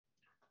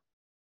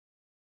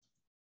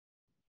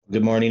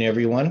Good morning,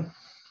 everyone.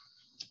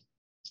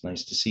 It's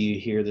nice to see you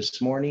here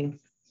this morning.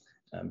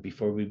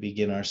 Before we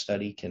begin our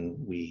study, can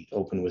we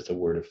open with a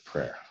word of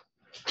prayer?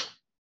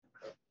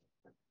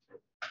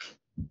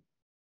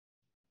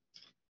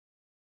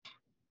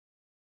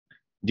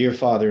 Dear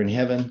Father in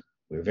heaven,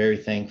 we're very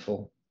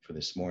thankful for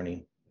this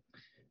morning,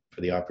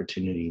 for the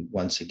opportunity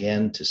once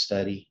again to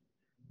study,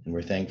 and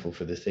we're thankful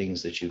for the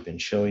things that you've been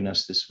showing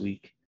us this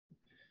week,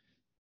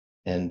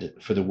 and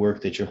for the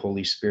work that your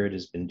Holy Spirit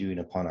has been doing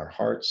upon our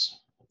hearts.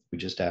 We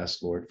just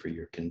ask, Lord, for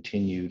your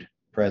continued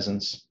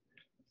presence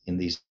in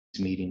these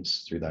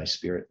meetings through thy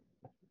Spirit,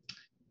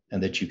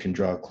 and that you can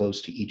draw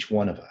close to each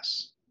one of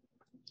us.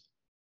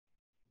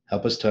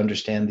 Help us to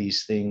understand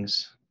these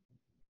things,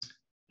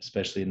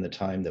 especially in the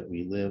time that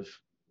we live.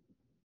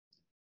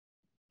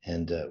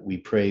 And we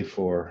pray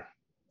for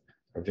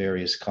our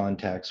various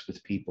contacts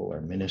with people,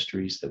 our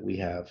ministries that we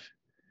have.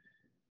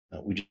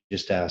 We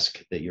just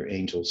ask that your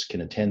angels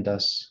can attend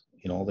us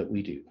in all that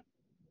we do.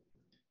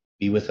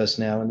 Be with us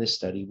now in this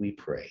study, we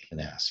pray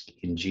and ask.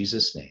 In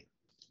Jesus' name,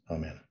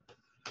 amen.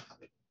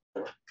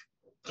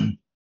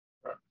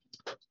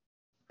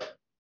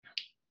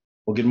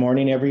 Well, good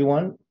morning,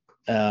 everyone.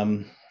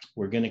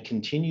 We're going to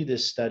continue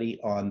this study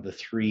on the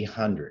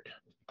 300.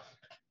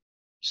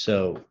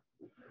 So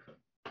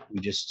we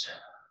just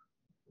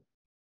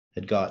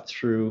had got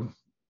through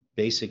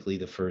basically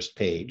the first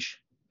page.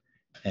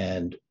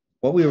 And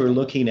what we were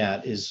looking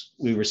at is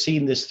we were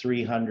seeing this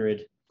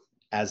 300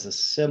 as a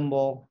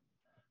symbol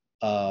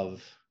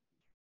of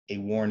a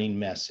warning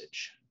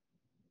message.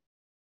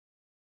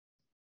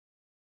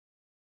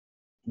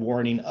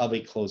 Warning of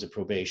a close of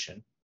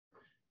probation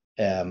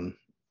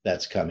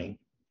that's coming.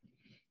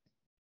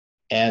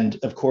 And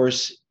of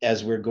course,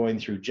 as we're going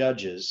through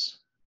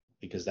Judges,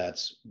 because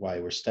that's why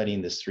we're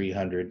studying this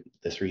 300,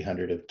 the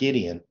 300 of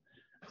Gideon,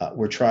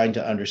 we're trying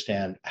to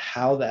understand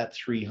how that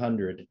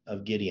 300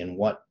 of Gideon,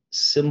 what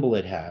symbol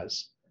it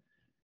has,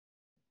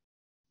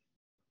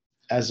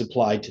 as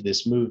applied to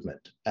this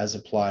movement, as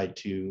applied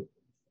to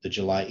the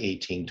July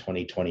 18,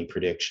 2020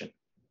 prediction,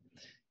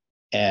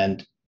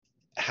 and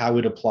how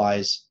it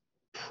applies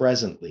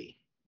presently.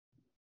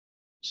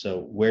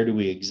 So where do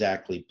we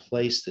exactly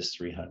place this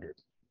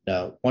 300?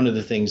 Now, one of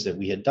the things that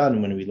we had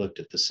done when we looked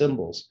at the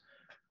symbols,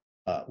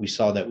 we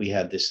saw that we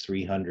had this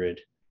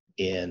 300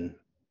 in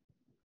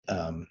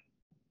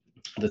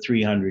the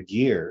 300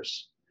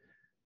 years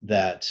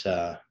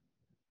that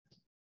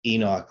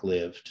Enoch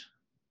lived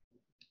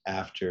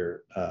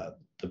after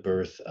the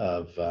birth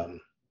of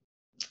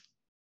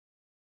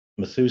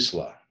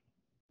Methuselah.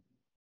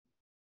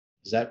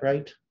 Is that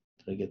right?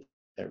 Did I get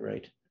that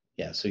right?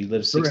 Yeah, so he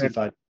lives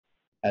 65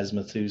 as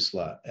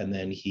Methuselah, and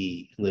then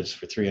he lives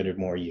for 300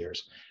 more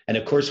years. And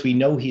of course, we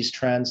know he's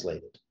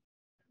translated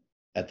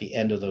at the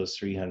end of those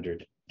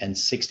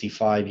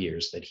 365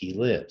 years that he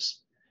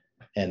lives.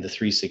 And the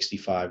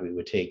 365 we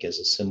would take as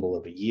a symbol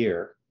of a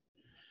year.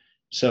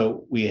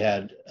 So we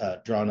had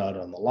drawn out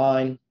on the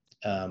line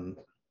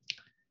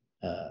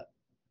the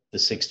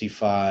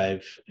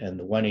 65 and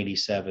the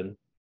 187,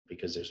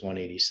 because there's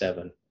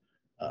 187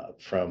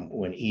 from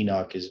when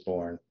Enoch is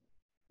born,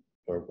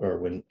 or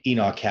when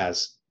Enoch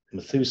has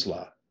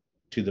Methuselah,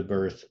 to the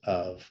birth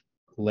of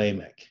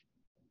Lamech,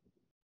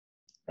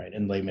 right?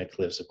 And Lamech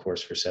lives, of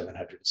course, for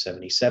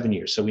 777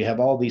 years. So we have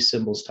all these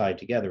symbols tied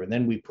together, and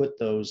then we put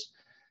those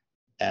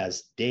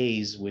as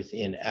days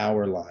within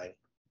our line,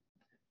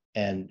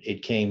 and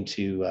it came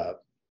to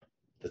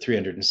the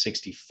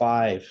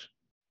 365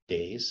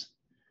 days.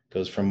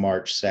 Goes from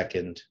March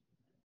 2nd,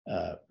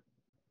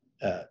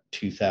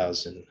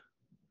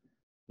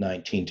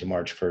 2019 to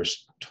March 1st,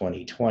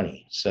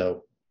 2020.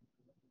 So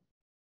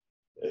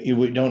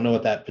we don't know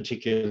what that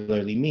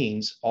particularly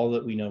means. All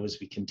that we know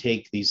is we can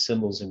take these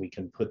symbols and we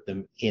can put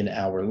them in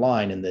our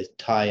line, and they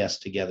tie us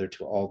together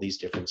to all these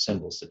different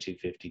symbols, the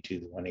 252,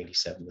 the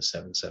 187, the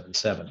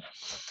 777.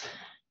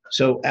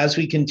 So as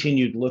we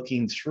continued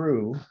looking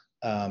through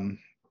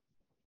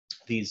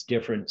these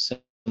different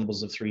symbols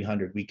of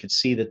 300, we could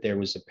see that there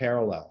was a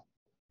parallel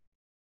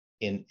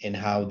in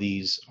how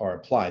these are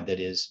applied. That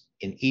is,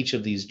 in each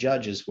of these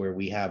judges where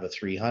we have a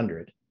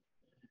 300,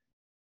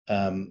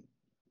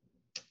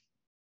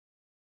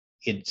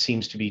 it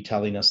seems to be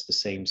telling us the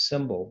same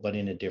symbol, but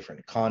in a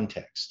different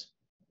context.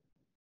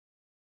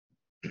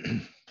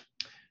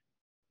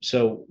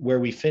 So where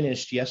we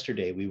finished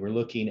yesterday, we were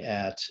looking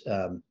at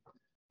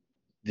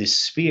this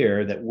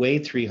spear that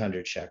weighed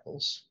 300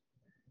 shekels.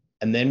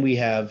 And then we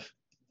have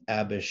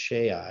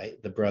Abishai,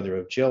 the brother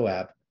of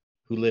Joab,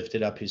 who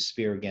lifted up his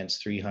spear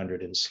against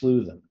 300 and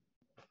slew them.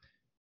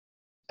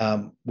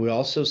 We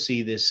also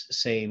see this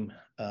same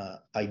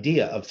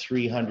idea of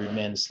 300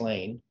 men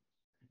slain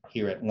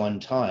here at one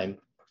time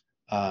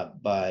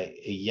by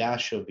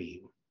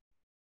Yashobim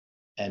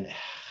and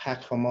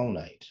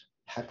Hachmonite,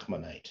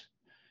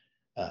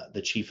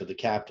 the chief of the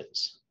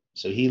captains.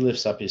 So he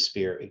lifts up his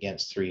spear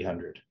against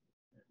 300.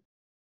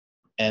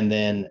 And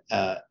then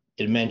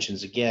it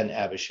mentions again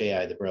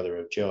Abishai, the brother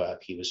of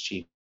Joab. He was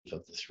chief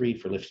of the three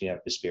for lifting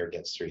up his spear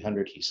against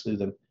 300. He slew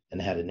them.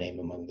 and had a name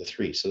among the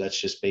three. So that's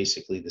just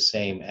basically the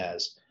same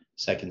as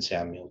 2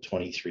 Samuel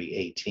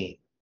 23:18.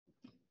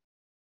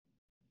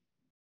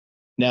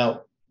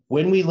 Now,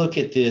 when we look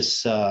at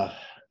this,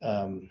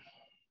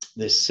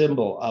 this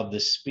symbol of the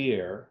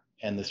spear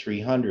and the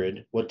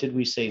 300, what did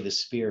we say the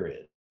spear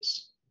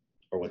is?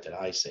 Or what did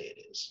I say it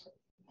is?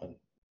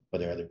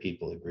 Whether other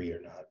people agree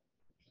or not.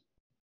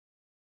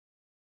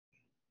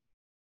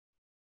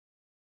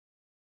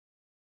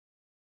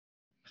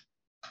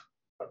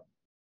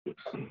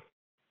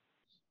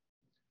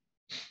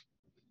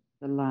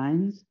 The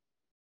lines?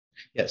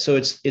 Yeah, so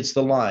it's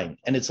the line,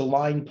 and it's a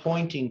line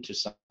pointing to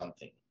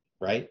something,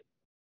 right?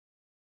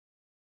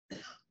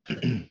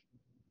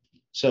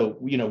 So,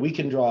 we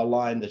can draw a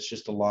line that's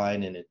just a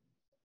line, and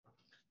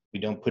we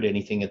don't put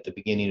anything at the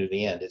beginning or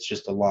the end. It's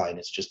just a line.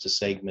 It's just a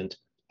segment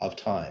of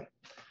time.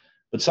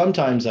 But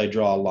sometimes I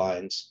draw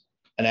lines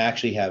and I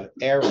actually have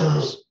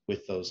arrows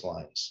with those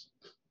lines,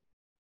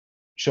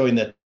 showing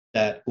that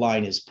that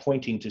line is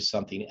pointing to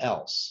something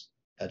else.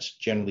 That's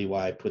generally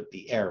why I put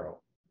the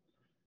arrow.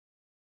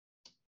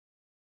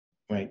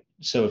 Right.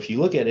 So if you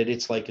look at it,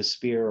 it's like a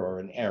spear or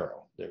an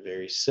arrow. They're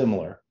very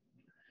similar.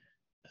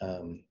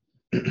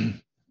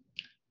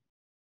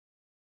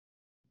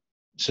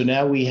 So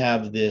now we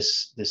have the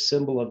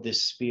symbol of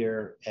this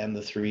spear and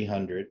the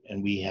 300,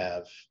 and we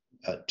have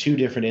two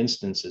different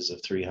instances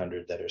of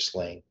 300 that are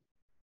slain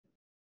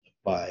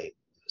by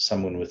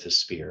someone with a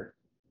spear.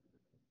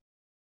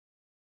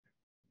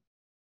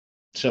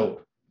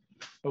 So,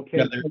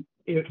 okay,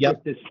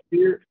 if the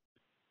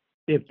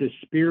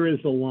spear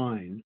is a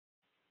line,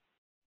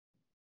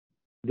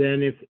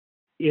 then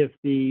if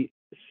the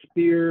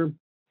spear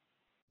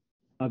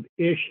of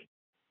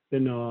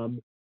Ishbenob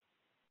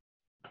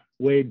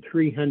weighed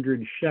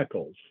 300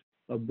 shekels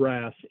of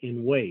brass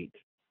in weight,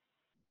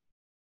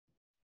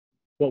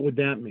 what would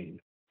that mean?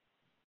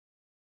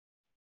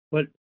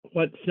 What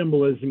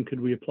symbolism could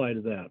we apply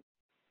to that?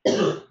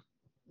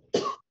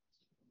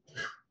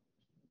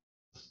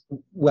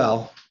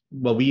 Well,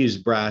 we use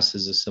brass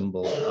as a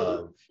symbol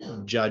of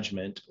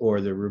judgment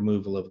or the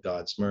removal of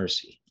God's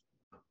mercy.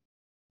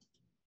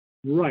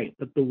 Right,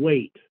 but the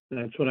weight,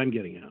 that's what I'm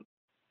getting at.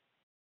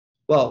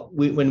 Well,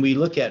 when we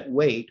look at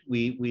weight,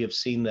 we have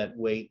seen that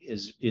weight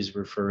is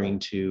referring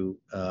to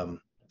a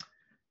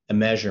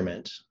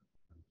measurement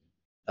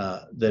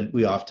that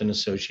we often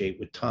associate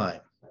with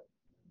time,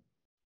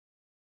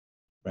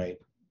 right?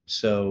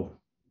 So,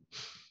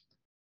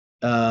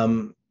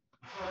 because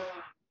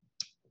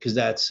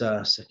that's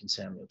 2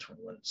 Samuel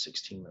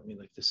 21:16. Let me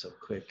look this up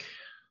quick.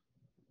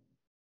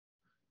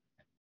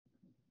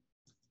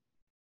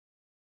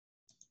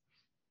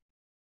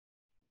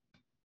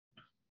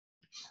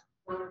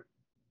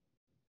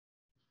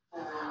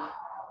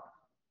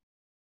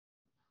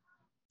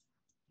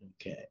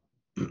 Okay.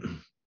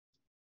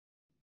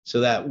 So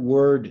that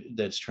word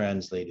that's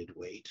translated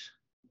weight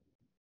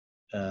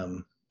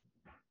comes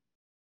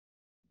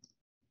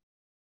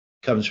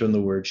from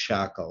the word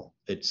shakel.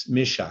 It's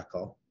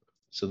mishakel.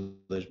 So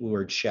the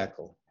word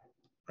shekel,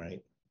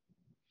 right?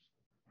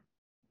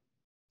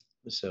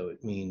 So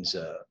it means,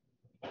 to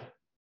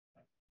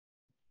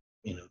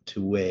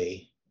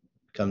weigh.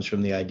 It comes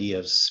from the idea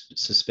of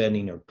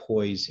suspending or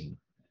poising,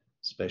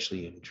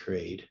 especially in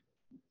trade.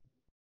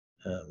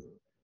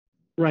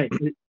 Right.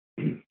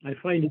 I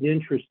find it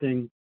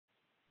interesting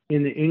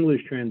in the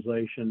English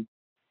translation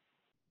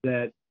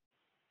that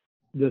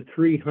the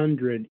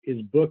 300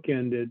 is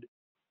bookended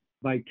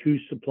by two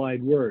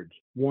supplied words,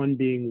 one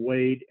being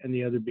weighed and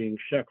the other being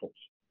shekels.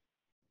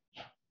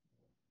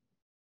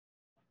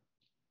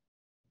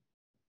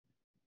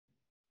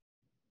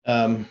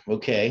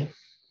 Okay.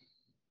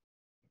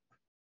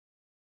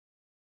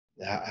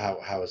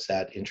 How is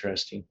that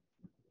interesting?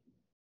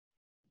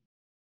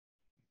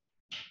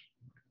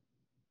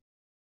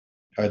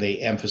 Are they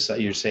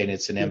you're saying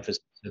it's an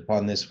emphasis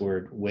upon this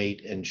word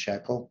weight and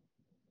shekel?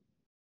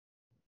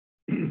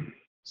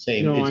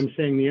 Same. No, I'm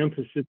saying the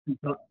emphasis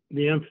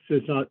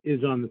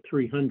is on the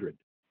 300.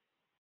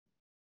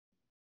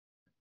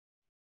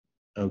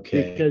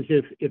 Okay. Because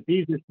if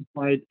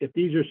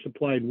these are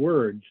supplied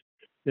words,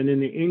 then in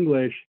the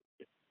English,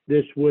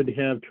 this would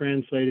have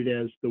translated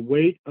as the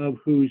weight of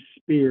whose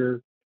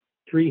spear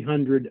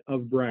 300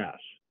 of brass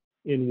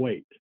in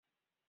weight.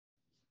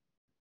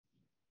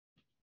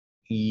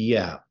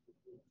 Yeah,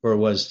 or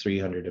was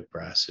 300 of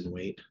brass in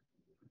weight.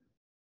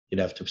 You'd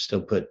have to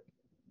still put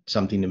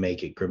something to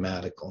make it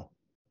grammatical.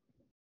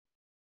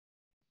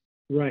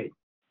 Right.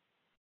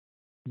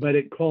 But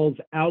it calls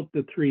out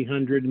the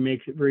 300 and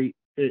makes it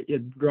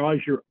it draws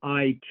your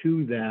eye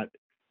to that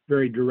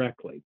very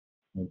directly.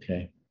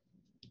 Okay.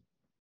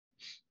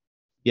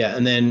 Yeah,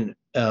 and then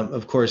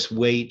of course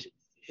weight.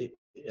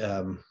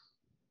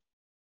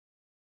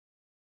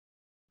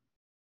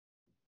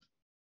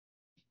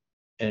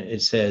 And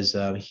it says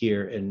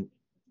here in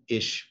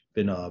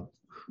Ishbenob,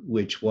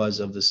 which was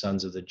of the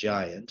sons of the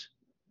giant,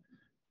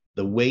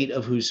 the weight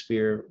of whose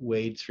spear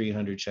weighed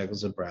 300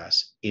 shekels of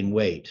brass in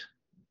weight,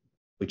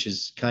 which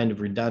is kind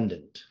of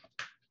redundant.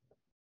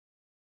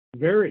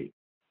 Very.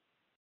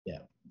 Yeah.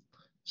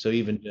 So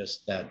even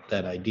just that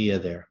idea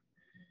there,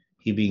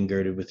 he being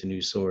girded with a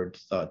new sword,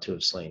 thought to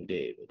have slain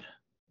David.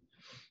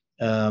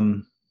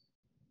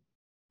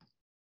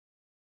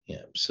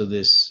 Yeah, so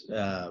this,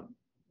 I'm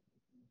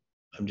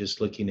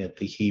just looking at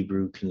the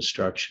Hebrew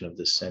construction of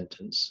this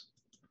sentence.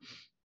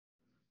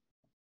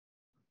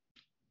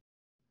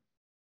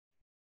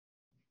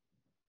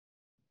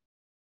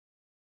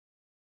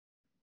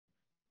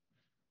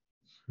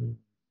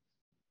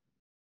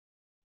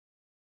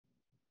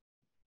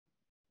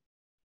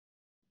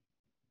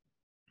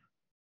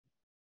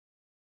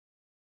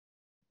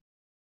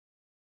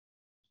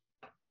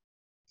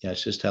 Yeah,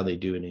 it's just how they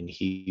do it in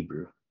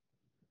Hebrew.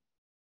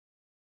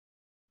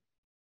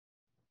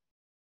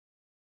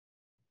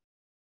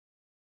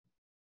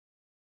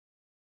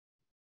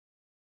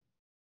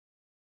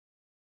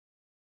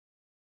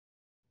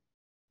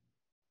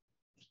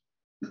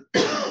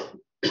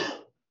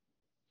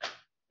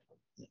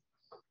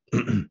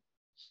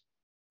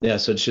 Yeah,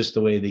 so it's just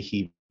the way the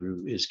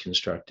Hebrew is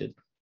constructed.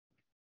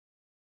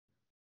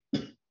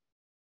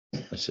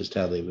 That's just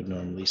how they would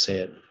normally say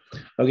it.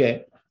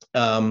 Okay.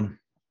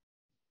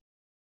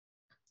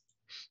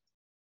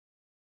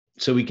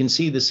 So we can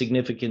see the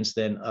significance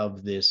then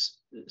of this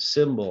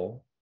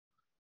symbol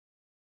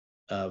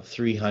of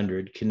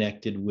 300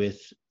 connected with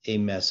a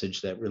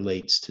message that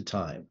relates to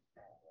time,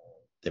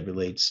 that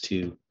relates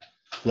to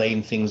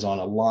laying things on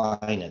a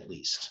line at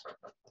least,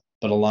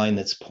 but a line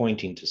that's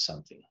pointing to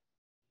something.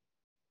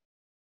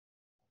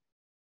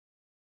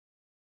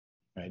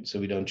 Right? So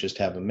we don't just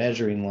have a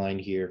measuring line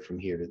here from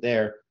here to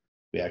there.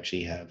 We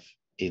actually have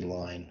a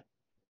line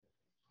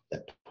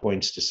that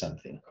points to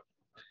something.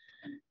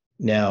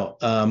 Now,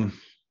 oh,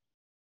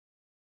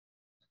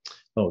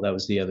 that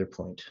was the other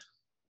point.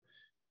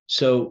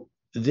 So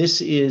this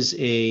is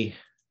a,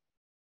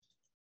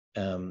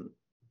 there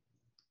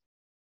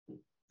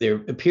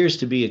appears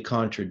to be a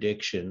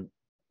contradiction,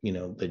 you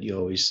know, that you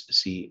always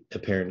see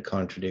apparent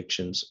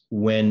contradictions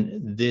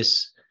when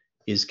this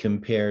is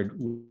compared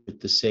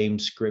with the same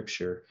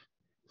scripture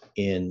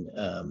in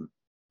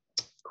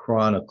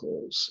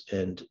Chronicles.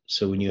 And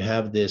so when you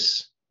have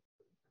this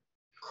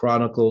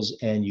Chronicles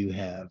and you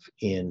have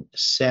in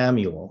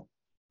Samuel,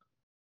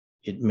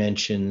 it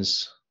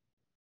mentions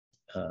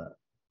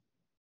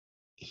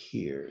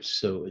here.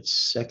 So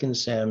it's 2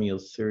 Samuel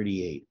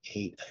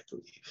 38:8, I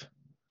believe.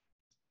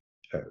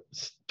 Or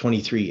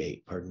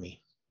 23:8, pardon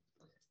me.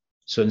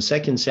 So in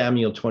 2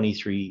 Samuel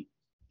 23:8,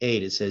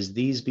 it says,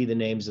 "These be the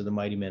names of the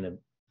mighty men of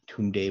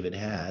whom David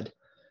had,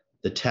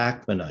 the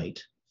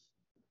Tachmonite,"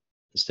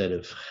 instead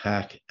of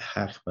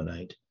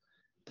Hachmonite,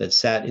 "that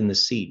sat in the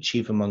seat,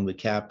 chief among the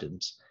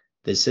captains."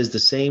 That says the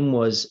same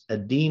was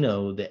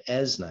Adino the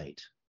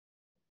Eznite.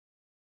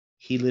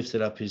 He lifted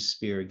up his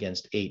spear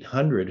against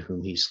 800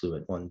 whom he slew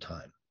at one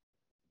time.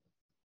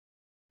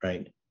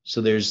 Right? So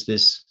there's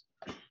these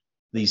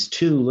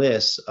two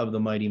lists of the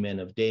mighty men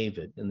of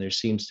David, and there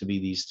seems to be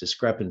these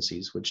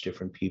discrepancies which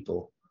different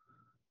people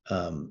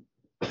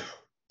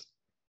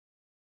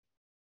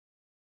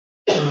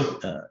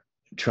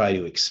try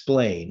to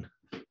explain.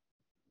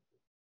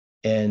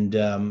 And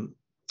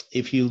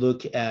if you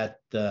look at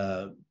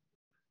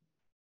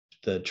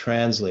the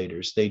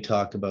translators, they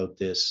talk about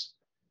this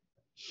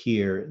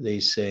here. They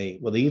say,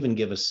 well, they even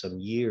give us some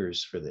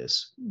years for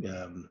this,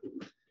 the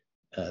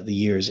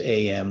years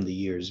AM, the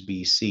years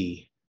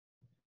BC.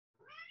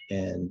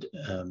 And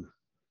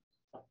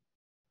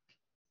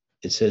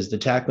it says the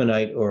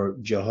Tachmonite, or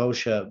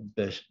Jehosha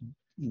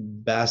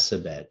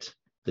Basabet,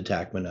 the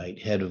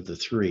Tachmonite, head of the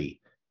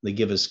three. They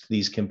give us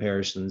these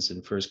comparisons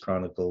in 1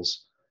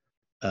 Chronicles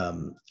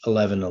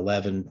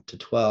 11:11 to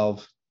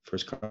 12, 1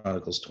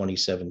 Chronicles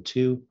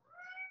 27:2,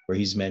 where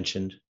he's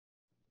mentioned.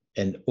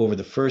 And over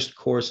the first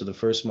course of the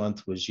first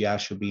month was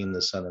Yashubin,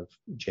 the son of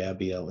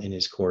Jabiel. In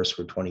his course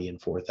were 20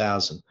 and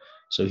 4,000.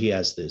 So he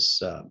has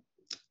this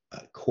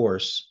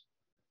course.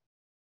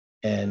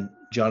 And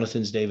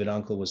Jonathan's David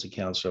uncle was a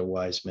counselor of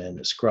wise men.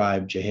 A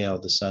scribe, Jehiel,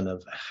 the son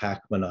of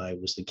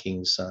Hachmoni, was the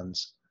king's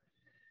sons.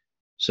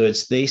 So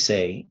they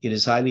say it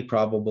is highly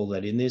probable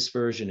that in this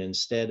version,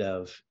 instead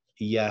of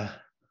Yosheav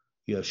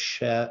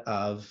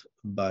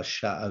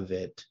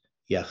Basha'avet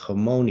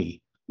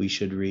Yachomoni, we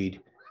should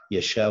read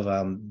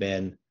Yeshavam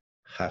ben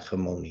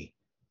Hachmoni,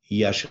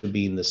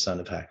 Yashubin, the son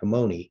of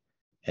Hachmoni,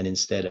 and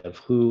instead of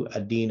Hu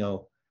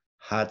Adino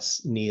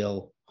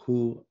Hatznil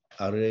Hu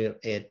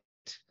Aret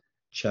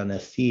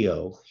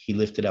Chanatheo, he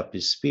lifted up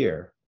his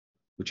spear,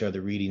 which are the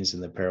readings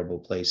in the parable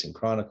place in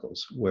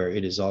Chronicles, where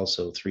it is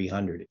also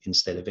 300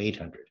 instead of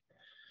 800.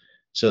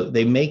 So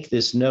they make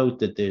this note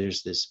that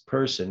there's this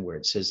person where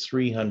it says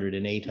 300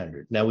 and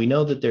 800. Now we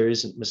know that there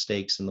isn't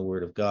mistakes in the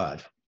Word of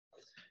God,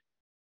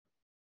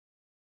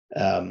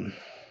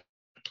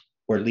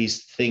 or at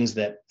least things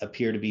that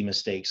appear to be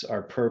mistakes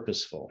are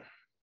purposeful.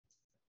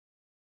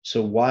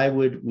 So why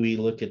would we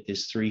look at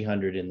this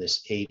 300 and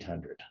this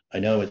 800? I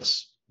know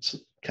it's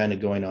kind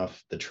of going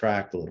off the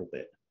track a little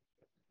bit.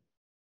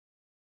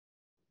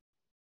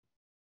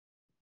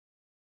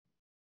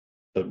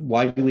 But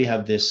why do we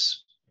have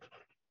this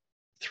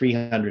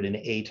 300 and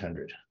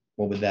 800?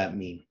 what would that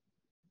mean?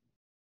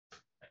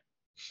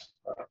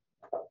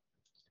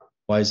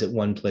 Why is it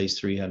one place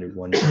 300,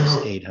 one place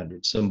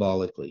 800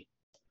 symbolically?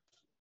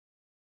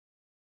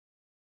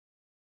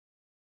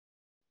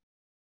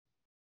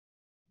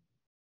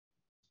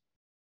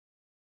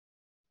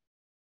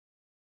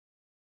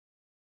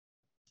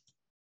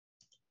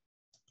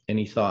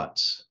 Any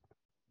thoughts?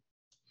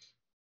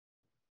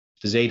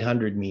 Does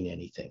 800 mean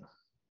anything?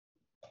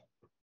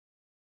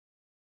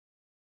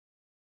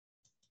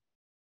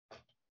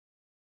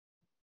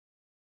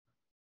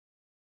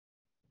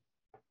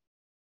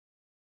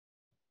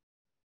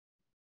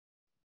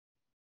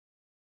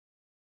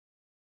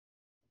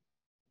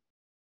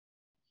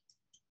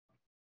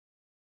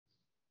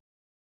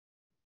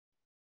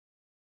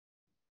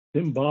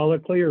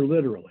 Symbolically or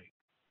literally?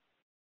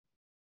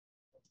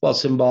 Well,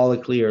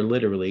 symbolically or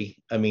literally.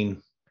 I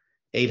mean,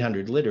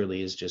 800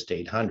 literally is just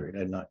 800.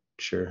 I'm not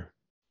sure.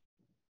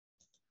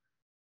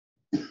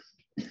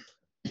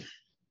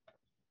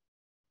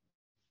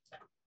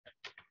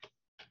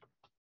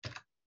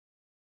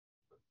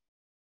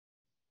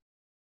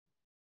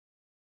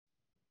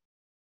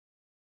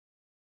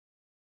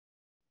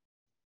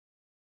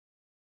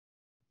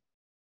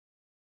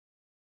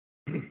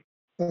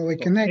 So we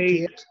connect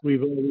Eight, it.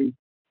 we've already,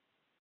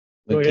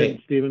 go Okay.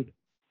 ahead, Stephen.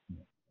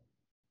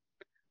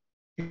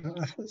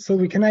 So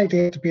we connect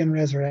it being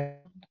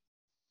resurrected.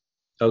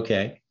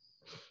 Okay.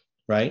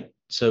 Right.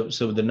 So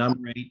the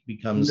number 8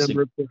 becomes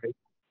Number three.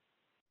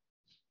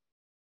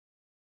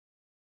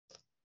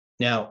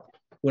 now.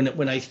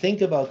 When I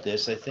think about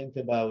this, I think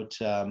about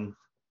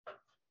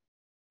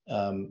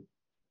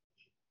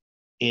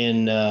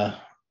in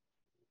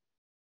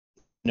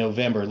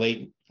November,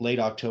 late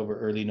October,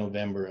 early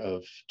November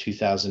of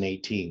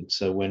 2018.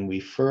 So when we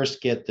first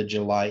get the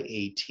July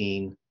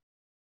 18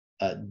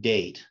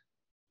 date,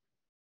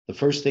 the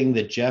first thing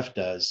that Jeff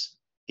does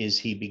is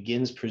he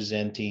begins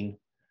presenting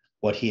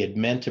what he had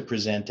meant to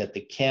present at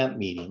the camp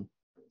meeting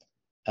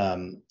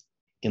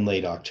in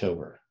late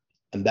October.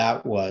 And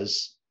that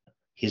was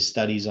his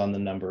studies on the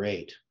number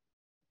 8.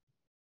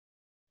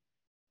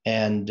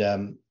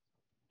 And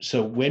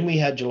so when we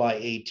had July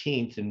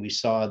 18th and we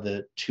saw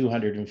the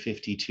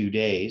 252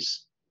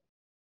 days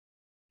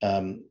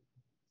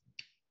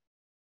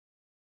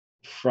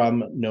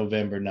from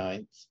November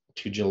 9th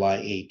to July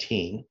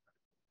 18,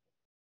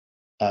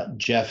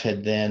 Jeff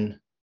had then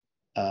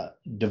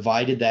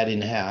divided that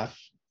in half.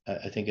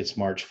 I think it's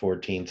March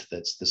 14th.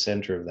 That's the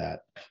center of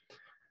that,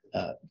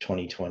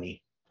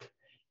 2020.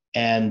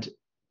 And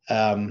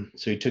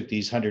so he took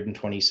these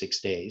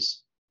 126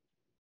 days.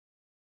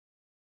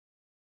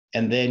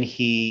 And then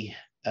he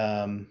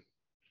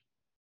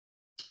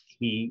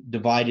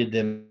divided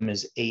them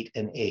as 8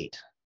 and 8.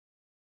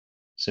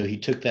 So he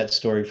took that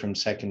story from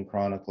 2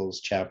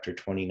 Chronicles chapter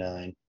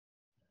 29,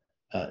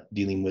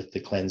 dealing with the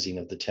cleansing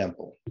of the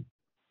temple.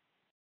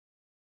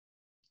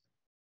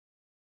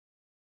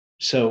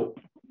 So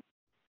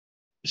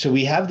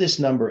we have this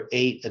number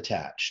 8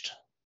 attached.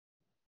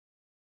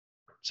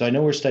 So I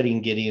know we're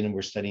studying Gideon and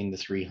we're studying the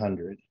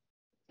 300.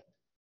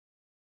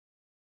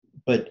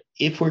 But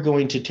if we're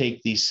going to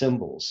take these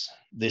symbols,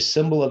 this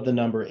symbol of the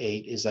number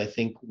 8 is, I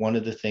think, one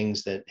of the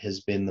things that has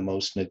been the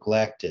most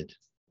neglected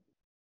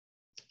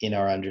in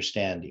our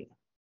understanding.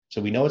 So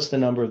we know it's the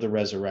number of the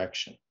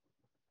resurrection.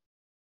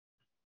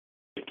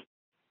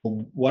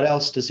 What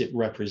else does it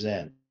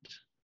represent?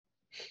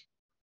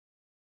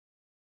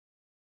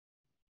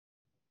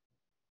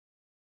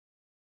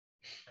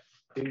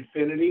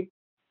 Infinity.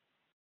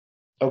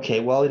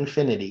 Okay, well,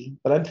 infinity,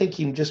 but I'm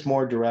thinking just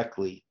more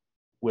directly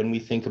when we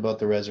think about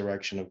the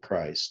resurrection of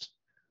Christ.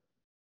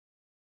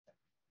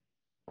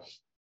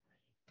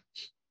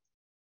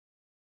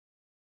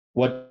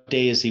 What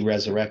day is he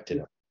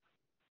resurrected?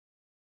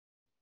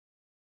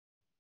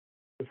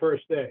 The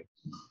first day.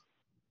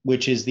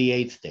 Which is the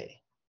 8th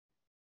day.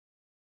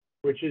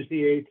 Which is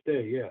the 8th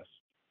day, yes.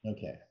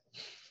 Okay,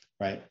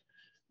 right.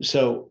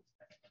 So,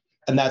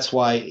 and that's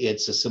why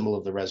it's a symbol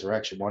of the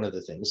resurrection. One of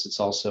the things, it's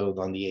also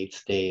on the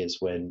 8th day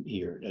is when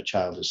a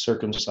child is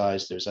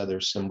circumcised. There's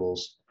other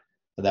symbols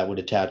that would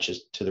attach us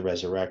to the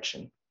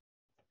resurrection.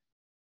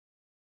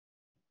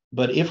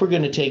 But if we're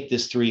going to take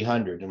this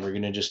 300 and we're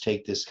going to just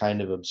take this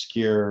kind of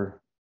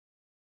obscure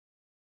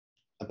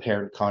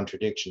apparent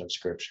contradiction of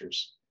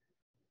scriptures,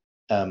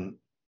 and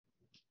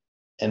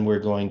we're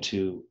going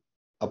to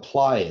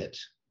apply it,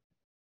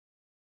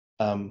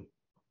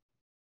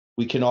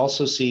 we can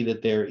also see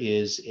that there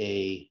is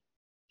a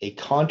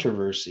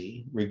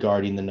controversy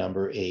regarding the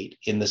number 8,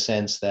 in the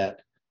sense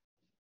that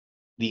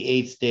the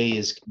 8th day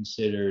is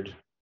considered,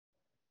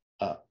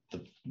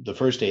 the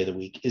first day of the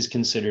week is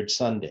considered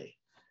Sunday.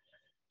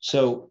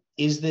 So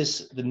is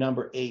this, the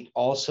number 8,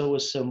 also a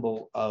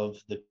symbol of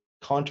the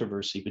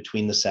controversy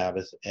between the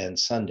Sabbath and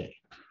Sunday?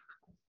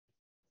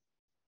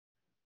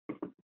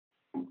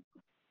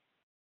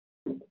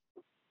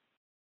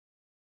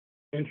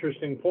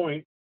 Interesting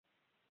point.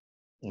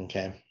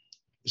 Okay.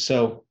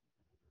 So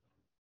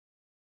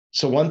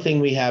one thing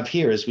we have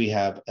here is we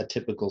have a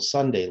typical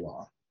Sunday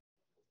law.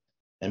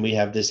 and we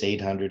have this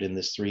 800 and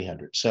this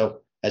 300.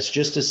 So that's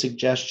just a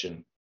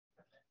suggestion.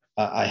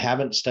 I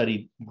haven't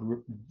studied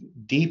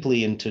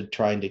deeply into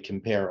trying to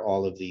compare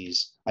all of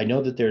these. I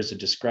know that there's a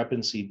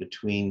discrepancy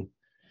between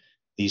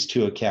these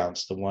two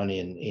accounts, the one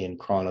in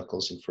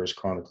Chronicles and First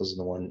Chronicles and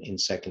the one in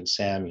Second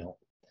Samuel.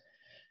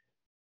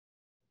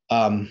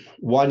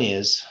 One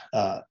is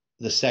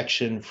the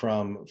section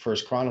from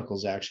First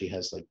Chronicles actually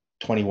has like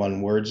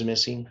 21 words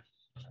missing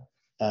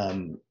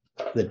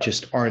that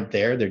just aren't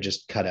there. They're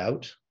just cut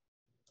out.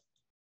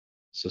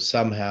 So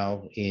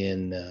somehow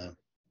in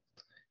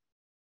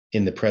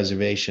the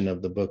preservation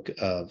of the book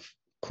of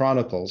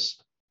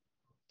Chronicles,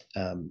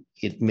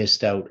 it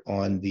missed out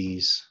on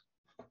these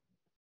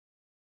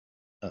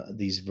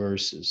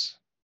verses.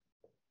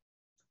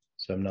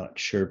 So I'm not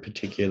sure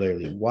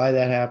particularly why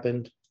that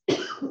happened,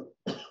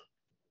 but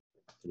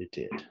it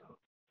did.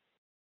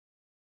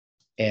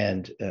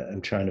 And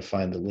I'm trying to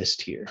find the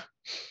list here.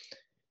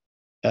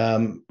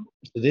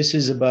 This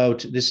is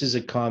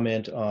a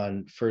comment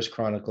on First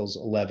Chronicles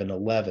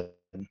 11:11.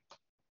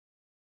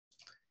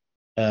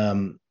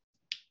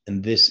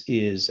 And this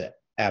is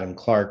Adam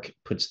Clark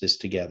puts this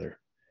together.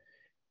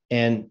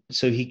 And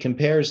so he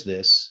compares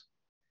this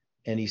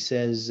and he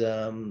says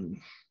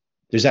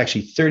there's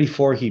actually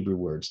 34 Hebrew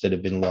words that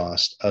have been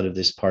lost out of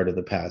this part of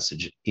the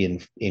passage in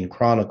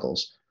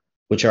Chronicles,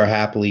 which are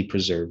happily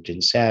preserved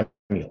in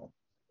Samuel.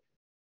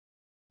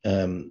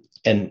 And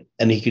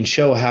he can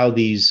show how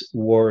these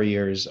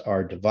warriors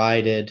are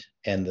divided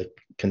and the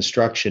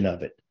construction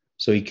of it.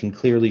 So he can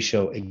clearly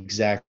show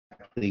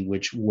exactly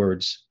which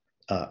words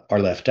are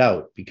left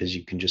out, because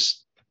you can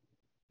just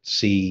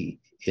see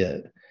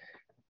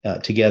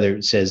together.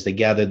 It says they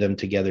gathered them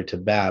together to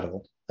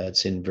battle.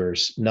 That's in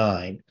verse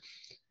 9.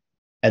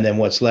 And then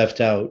what's left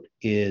out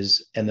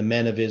is, and the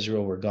men of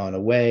Israel were gone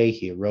away.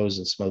 He arose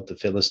and smote the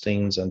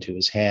Philistines unto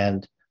his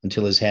hand,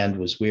 until his hand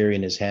was weary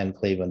and his hand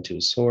clave unto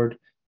his sword.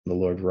 And the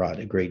Lord wrought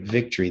a great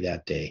victory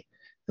that day.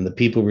 And the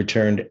people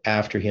returned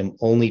after him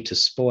only to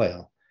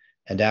spoil.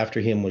 And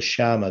after him was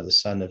Shammah, the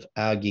son of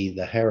Agi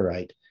the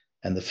Harite,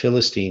 and the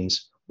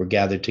Philistines were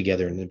gathered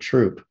together in the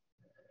troop,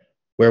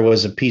 where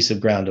was a piece of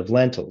ground of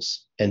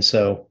lentils. And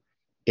so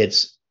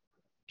it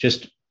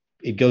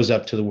goes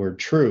up to the word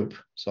troop.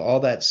 So all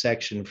that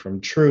section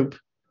from troop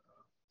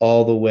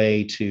all the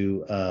way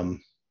to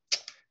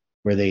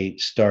where they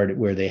started,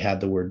 where they had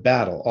the word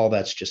battle, all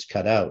that's just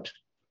cut out.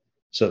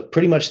 So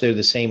pretty much they're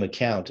the same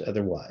account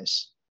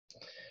otherwise.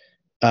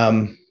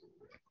 Now,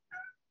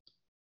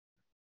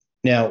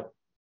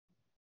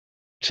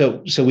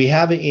 so we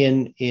have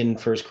in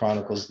First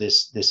Chronicles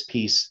this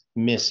piece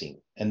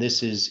missing, and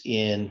this is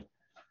in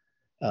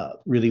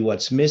really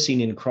what's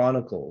missing in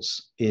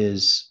Chronicles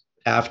is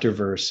after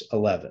verse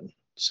 11.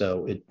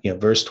 So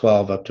verse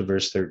 12 up to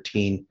verse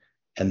 13,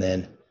 and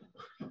then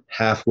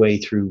halfway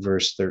through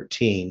verse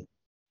 13,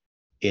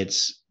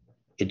 it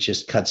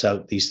just cuts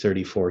out these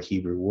 34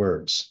 Hebrew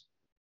words.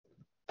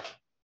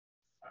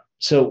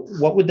 So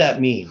what would that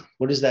mean?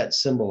 What does that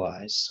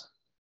symbolize?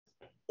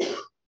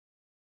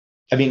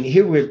 I mean,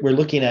 here we're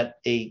looking at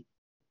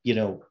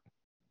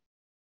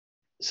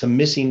some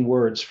missing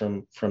words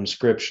from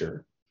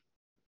Scripture,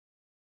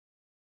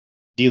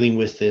 dealing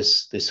with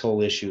this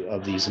whole issue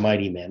of these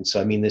mighty men. So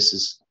I mean, this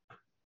is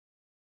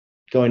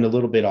going a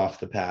little bit off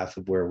the path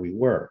of where we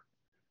were.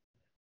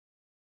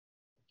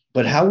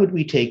 But how would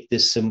we take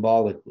this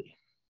symbolically?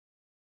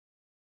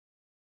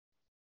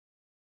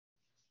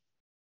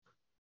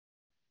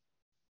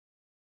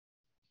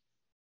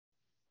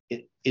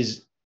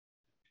 Does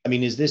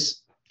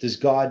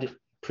God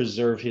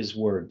preserve his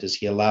word? Does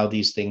he allow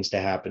these things to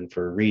happen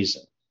for a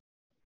reason?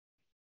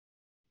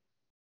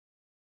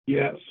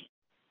 Yes.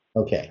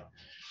 Okay.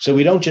 So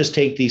we don't just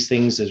take these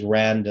things as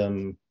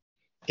random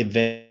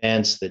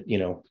events that,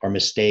 are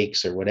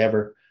mistakes or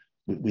whatever.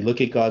 We look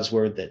at God's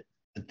word that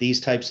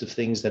these types of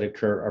things that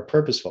occur are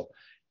purposeful.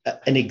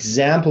 An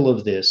example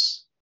of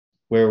this,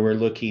 where we're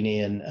looking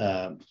in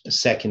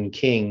 2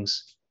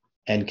 Kings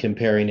and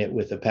comparing it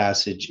with a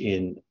passage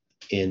in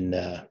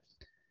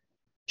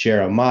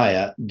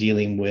Jeremiah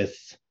dealing with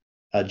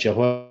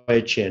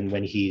Jehoiachin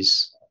when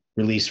he's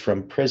released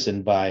from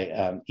prison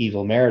by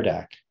evil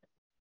Merodach.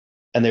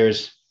 And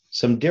there's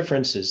some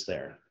differences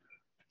there.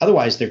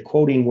 Otherwise, they're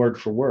quoting word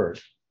for word.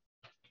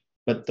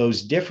 But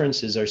those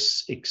differences are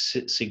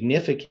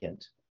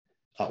significant.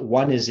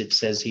 One is it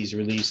says he's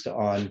released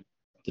on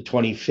the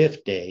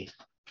 25th day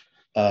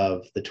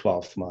of the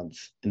 12th month.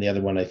 And the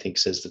other one, I think,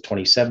 says the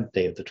 27th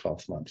day of the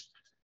 12th month.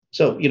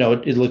 So,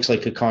 it looks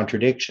like a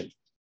contradiction.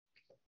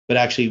 But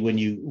actually, when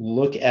you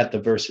look at the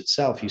verse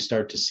itself, you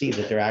start to see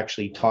that they're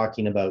actually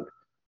talking about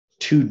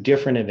two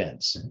different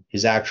events.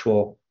 His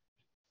actual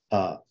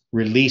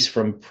release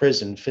from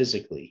prison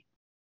physically,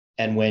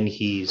 and when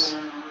he's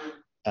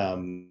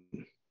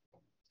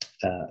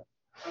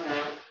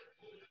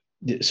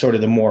sort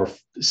of the more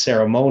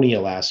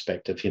ceremonial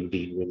aspect of him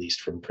being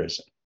released from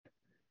prison.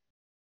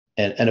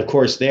 And of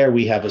course, there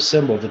we have a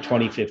symbol, the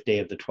 25th day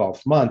of the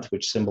 12th month,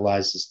 which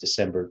symbolizes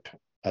December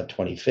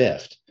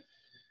 25th.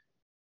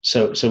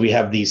 So we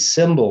have these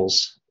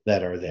symbols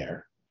that are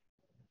there.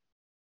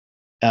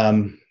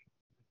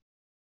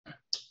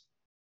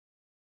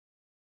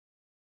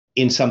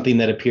 In something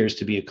that appears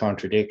to be a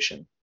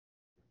contradiction.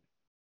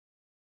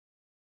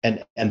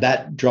 And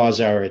that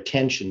draws our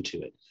attention to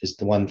it, is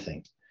the one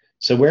thing.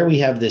 So where we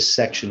have this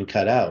section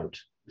cut out,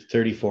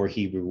 34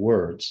 Hebrew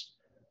words,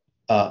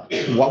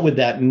 what would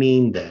that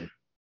mean then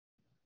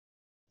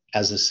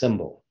as a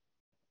symbol?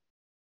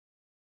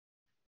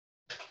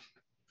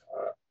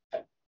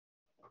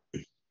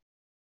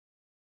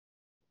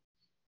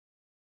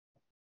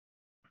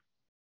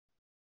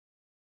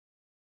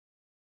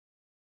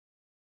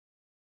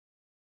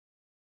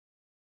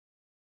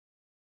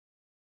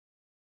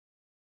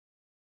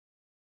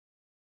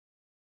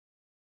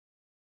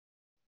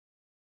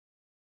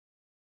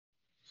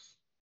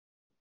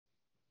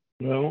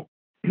 Well,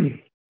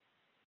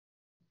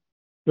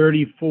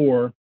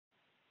 34,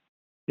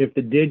 if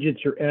the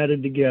digits are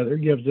added together,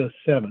 gives us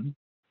 7.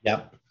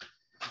 Yep.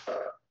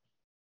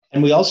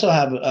 And we also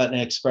have an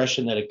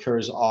expression that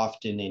occurs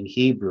often in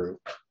Hebrew,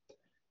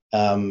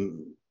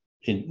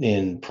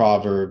 in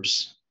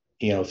Proverbs,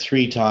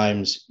 3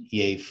 times,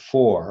 yea,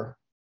 4,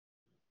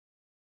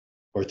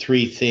 or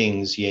 3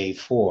 things, yea,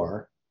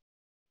 4.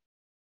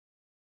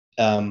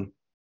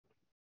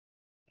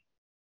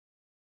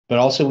 But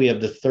also we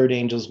have the 3rd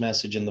angel's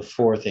message and the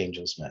 4th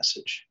angel's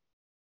message.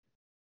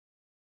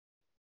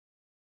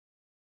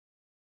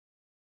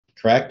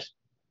 Correct?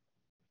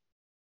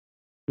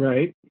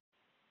 Right.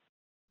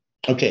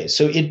 Okay,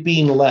 so it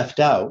being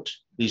left out,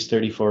 these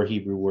 34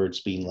 Hebrew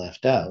words being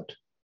left out,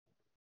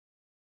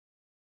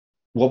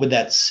 what would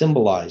that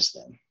symbolize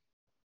then?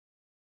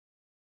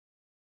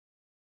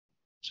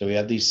 So we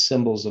have these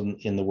symbols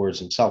in the words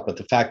themselves, but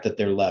the fact that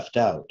they're left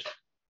out,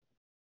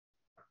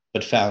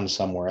 but found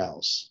somewhere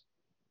else.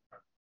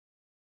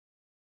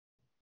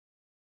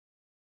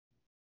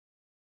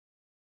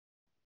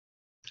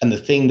 And the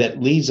thing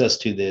that leads us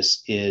to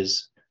this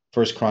is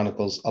 1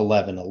 Chronicles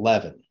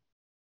 11:11.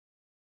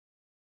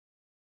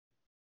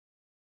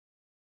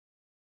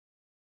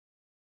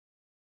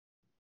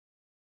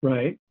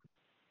 Right.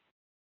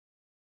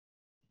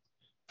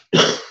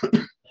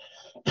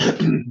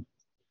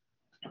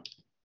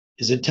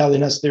 Is it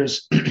telling us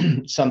there's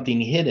something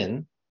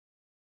hidden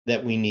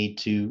that we need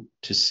to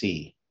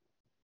see?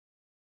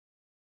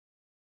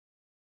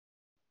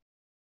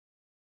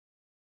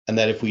 And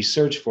that if we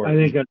search for it, I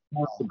think that's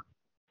possible.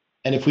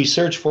 and if we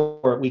search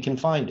for it, we can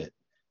find it.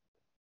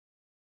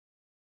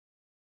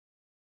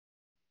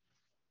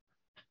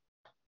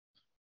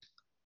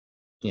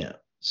 Yeah.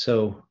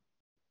 So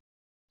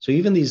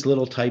even these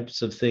little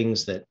types of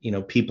things that,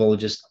 people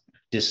just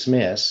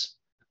dismiss,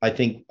 I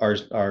think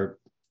are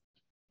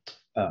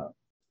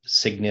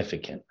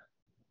significant.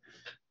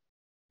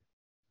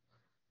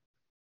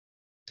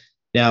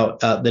 Now,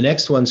 the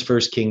next one's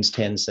 1 Kings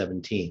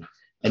 10:17.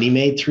 And he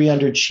made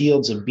 300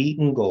 shields of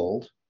beaten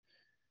gold.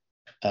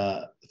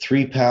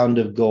 3 pounds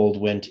of gold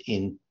went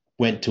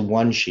to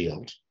one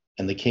shield,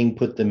 and the king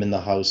put them in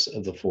the house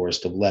of the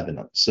forest of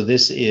Lebanon. So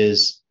this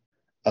is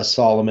a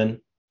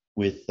Solomon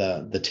with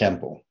the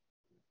temple.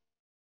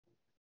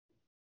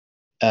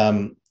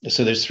 So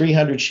there's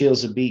 300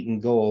 shields of beaten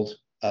gold,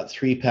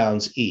 3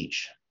 pounds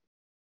each.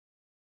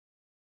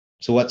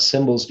 So what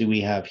symbols do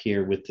we have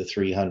here with the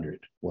 300?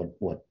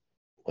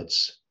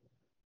 What's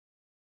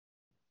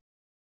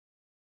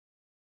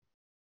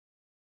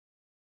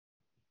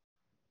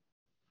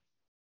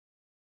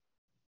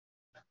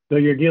So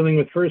you're dealing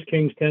with 1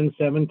 Kings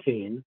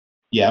 10:17.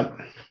 Yeah.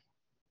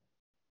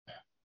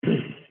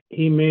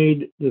 He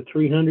made the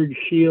 300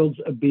 shields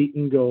of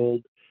beaten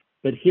gold,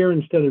 but here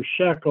instead of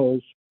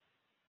shekels,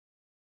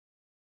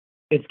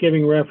 it's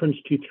giving reference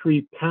to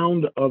 3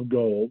 pounds of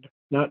gold,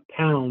 not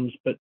pounds,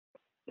 but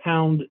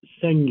pound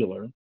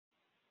singular.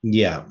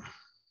 Yeah.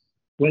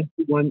 Went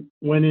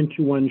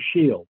into one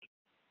shield.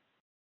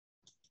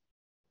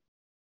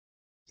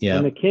 Yeah.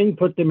 And the king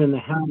put them in the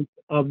house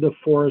of the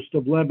forest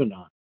of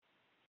Lebanon.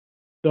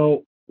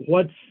 So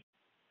what's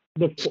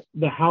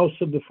the house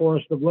of the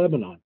forest of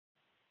Lebanon?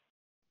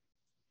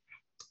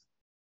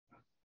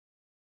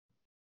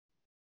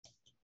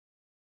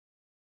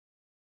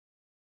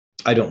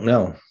 I don't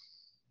know.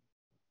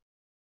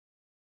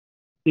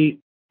 See,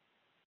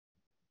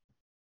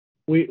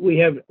 we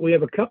have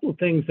a couple of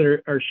things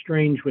that are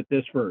strange with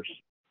this verse,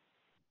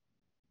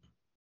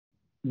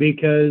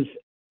 because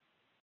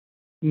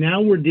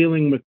now we're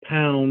dealing with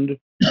pound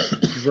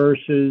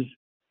versus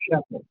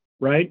shekel,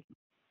 right?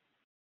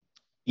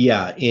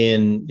 Yeah,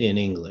 in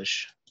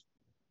English.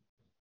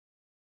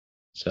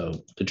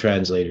 So the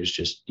translators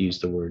just use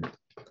the word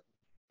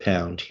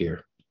pound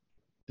here.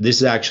 This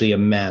is actually a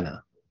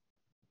manna.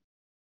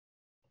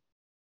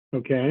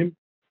 Okay.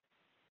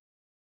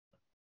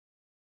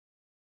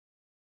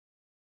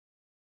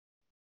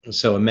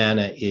 So a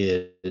manna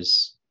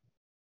is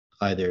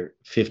either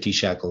 50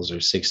 shekels or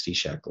 60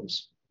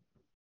 shekels.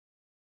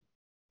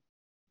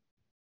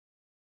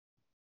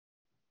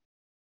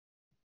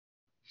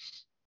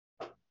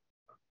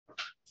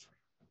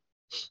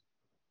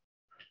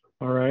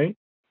 All right.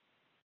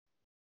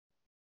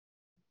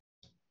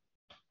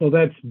 So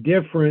that's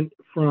different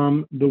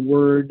from the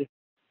word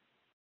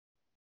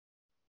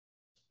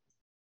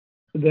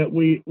that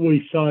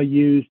we saw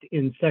used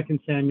in 2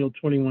 Samuel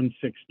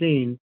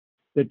 21:16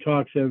 that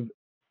talks of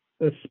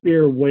a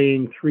spear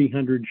weighing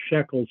 300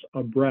 shekels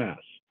of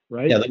brass,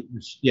 right?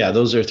 Yeah,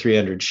 those are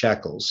 300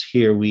 shekels.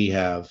 Here we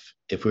have,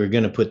 if we were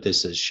going to put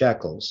this as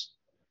shekels,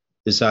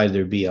 this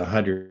either be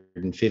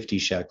 150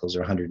 shekels or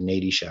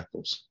 180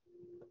 shekels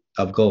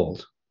of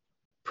gold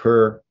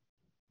per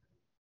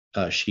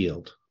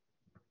shield.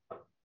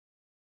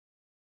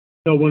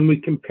 So when we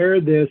compare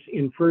this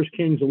in 1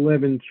 Kings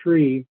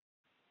 11:3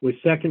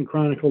 with 2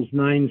 Chronicles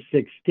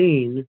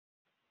 9:16,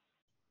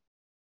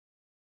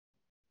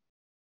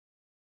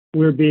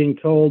 we're being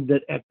told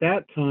that at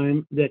that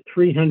time that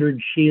 300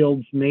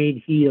 shields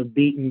made he of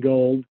beaten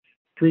gold,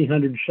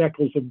 300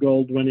 shekels of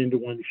gold went into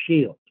one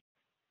shield.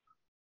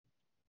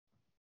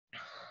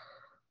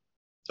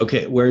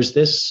 Okay, where's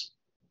this?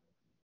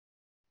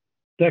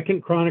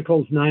 2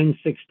 Chronicles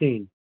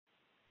 9:16.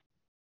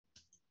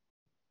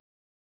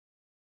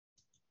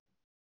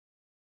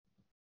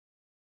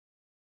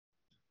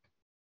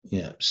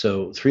 Yeah,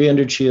 so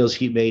 300 shields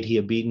he made he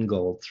of beaten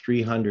gold,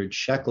 300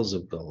 shekels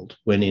of gold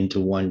went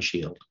into one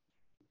shield.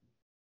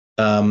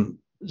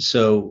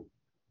 So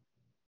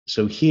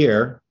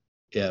here,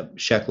 yeah,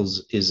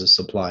 shekels is a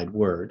supplied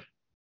word.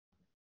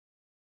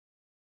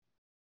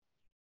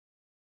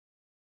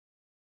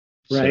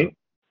 Right.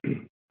 So,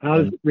 how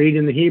does it read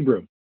in the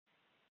Hebrew?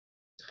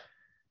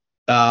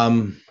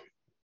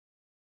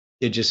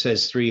 It just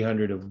says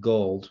 300 of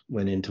gold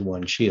went into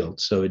one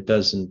shield. So it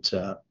doesn't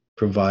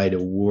provide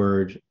a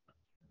word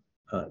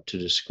to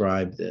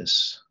describe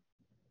this.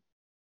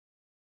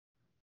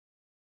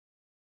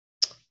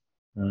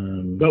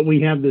 But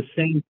we have the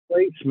same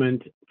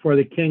placement for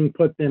the king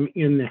put them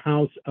in the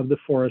house of the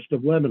forest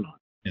of Lebanon.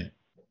 Yeah.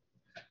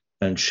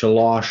 And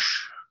shalosh,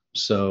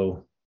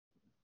 so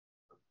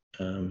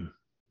yeah,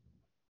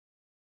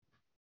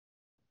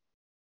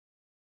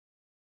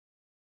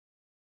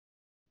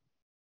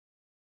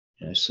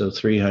 so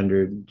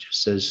 300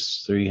 just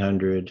says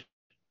 300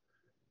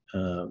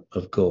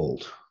 of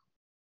gold.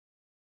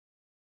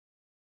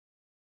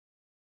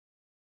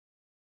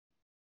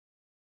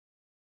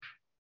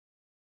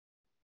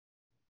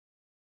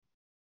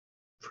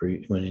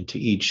 Went into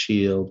each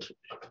shield,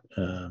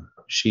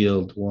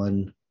 shield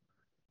one,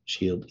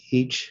 shield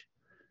each.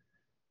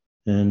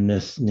 And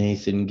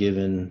Nathan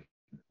given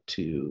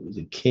to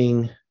the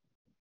king,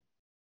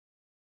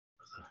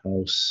 the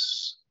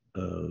house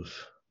of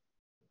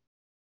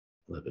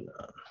Lebanon.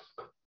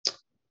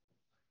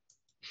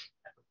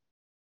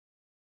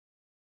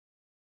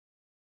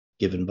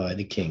 Given by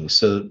the king.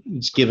 So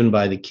it's given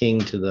by the king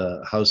to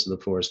the house of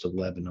the forest of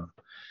Lebanon.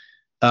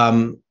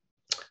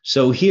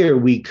 So here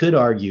we could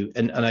argue,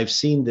 and I've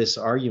seen this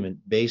argument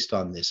based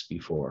on this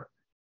before,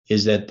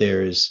 is that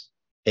there's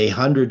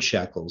 100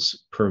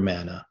 shekels per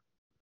manna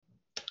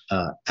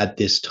at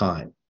this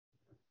time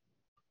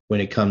when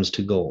it comes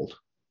to gold.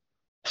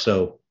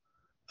 So,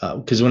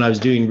 because when I was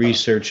doing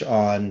research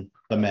on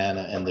the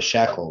manna and the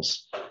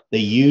shekels, they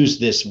use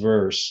this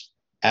verse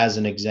as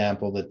an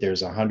example that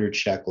there's 100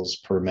 shekels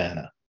per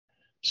manna.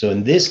 So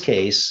in this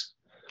case,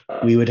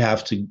 we would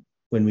have to,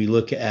 when we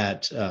look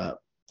at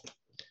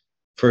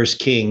 1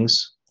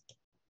 Kings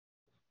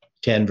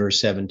 10, verse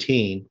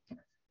 17,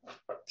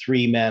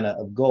 3 manna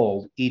of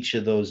gold, each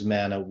of those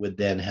manna would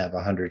then have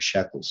 100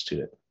 shekels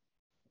to it.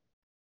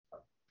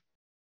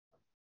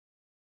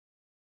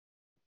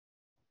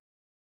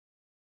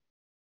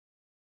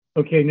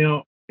 Okay,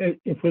 now,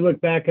 if we look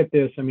back at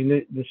this, I mean,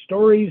 the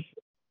stories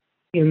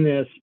in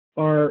this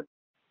are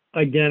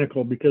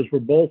identical because we're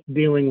both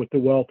dealing with the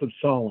wealth of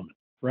Solomon,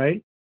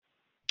 right?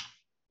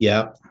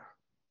 Yeah.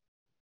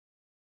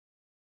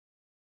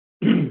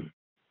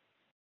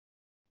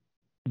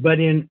 But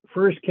in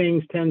 1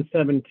 Kings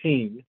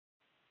 10:17,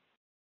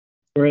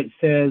 where it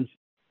says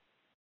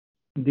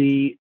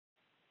the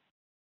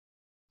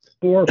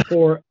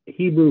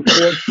Hebrew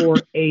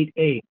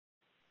 4488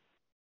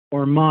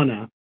 or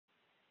manna,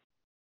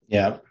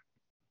 yeah,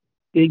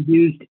 is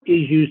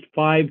used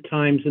 5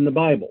 times in the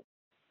Bible.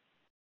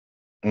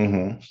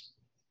 Mm-hmm.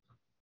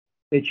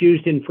 It's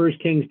used in 1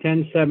 Kings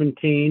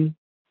 10:17,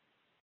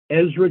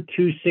 Ezra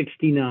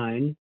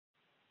 2:69,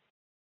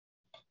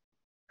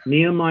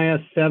 Nehemiah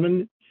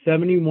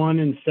 7:71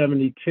 and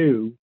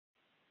 72,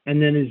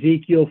 and then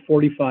Ezekiel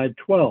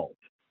 45:12.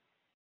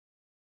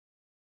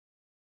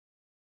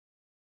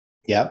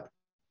 Yep.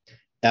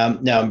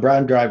 Now in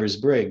Brown Drivers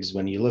Briggs,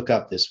 when you look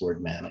up this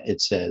word manna,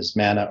 it says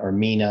manna or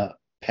mina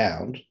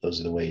pound.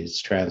 Those are the ways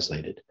it's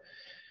translated.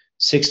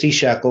 60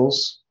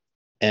 shekels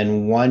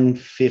and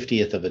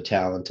 1/50th of a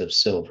talent of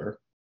silver,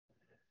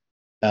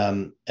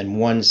 and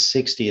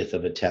 1/60th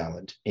of a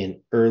talent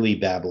in early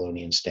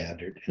Babylonian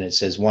standard. And it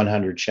says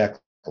 100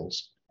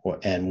 shekels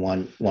and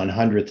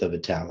 1/100th of a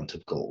talent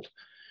of gold.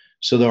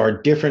 So there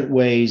are different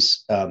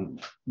ways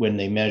when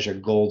they measure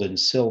gold and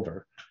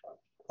silver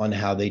on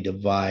how they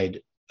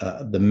divide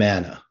the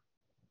manna.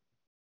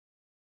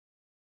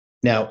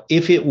 Now,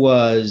 if it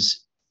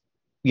was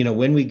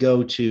when we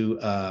go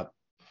to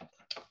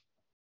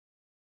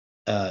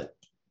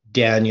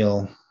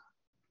Daniel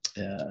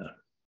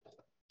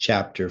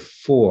chapter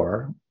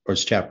 4, or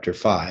it's chapter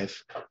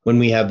 5, when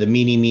we have the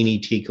mene,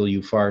 mene, tekel,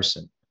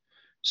 upharsin.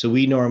 So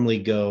we normally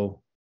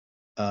go,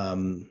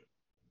 we're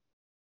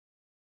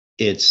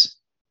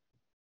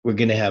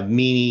going to have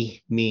mene,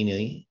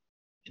 mene,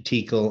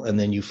 tekel, and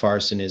then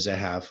upharsin is a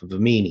half of a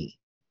mene.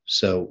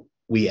 So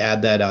we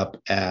add that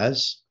up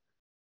as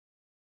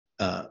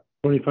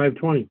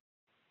 2520.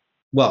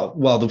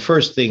 Well, the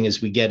first thing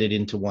is we get it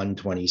into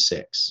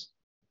 126,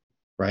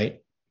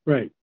 right?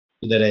 Right.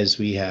 That is,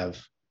 we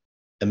have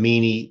a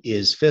mene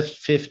is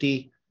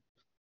 50.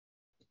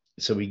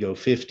 So we go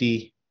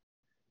 50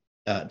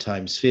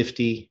 times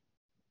 50.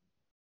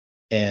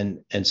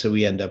 And so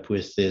we end up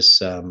with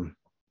this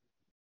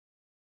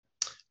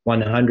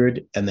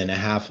 100, and then a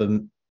half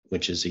of,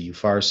 which is a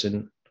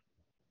upharsin.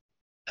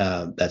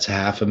 That's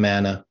half a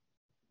manna.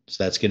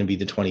 So that's going to be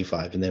the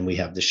 25. And then we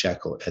have the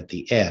shekel at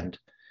the end.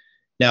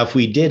 Now, if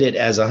we did it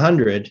as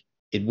 100,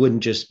 it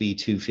wouldn't just be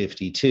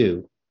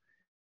 252.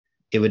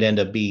 It would end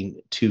up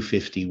being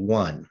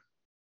 251,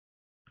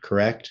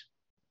 correct?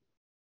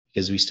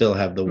 Because we still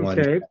have the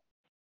one.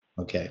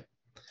 Okay.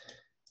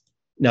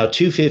 Now,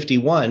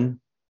 251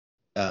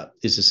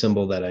 is a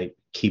symbol that I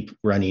keep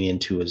running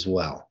into as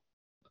well.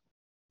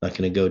 I'm not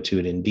going to go to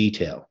it in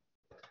detail,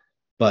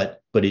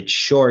 but it's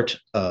short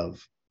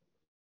of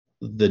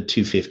the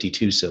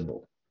 252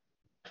 symbol.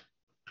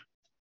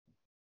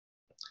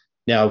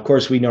 Now, of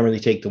course, we normally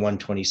take the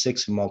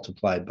 126 and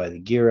multiply it by the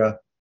gira.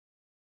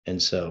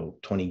 And so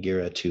 20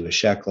 gira to a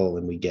shekel,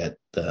 and we get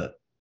the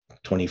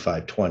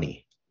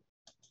 2520.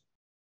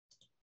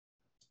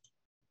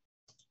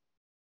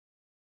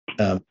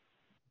 But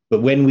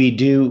when we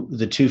do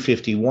the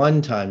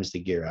 251 times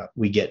the gira,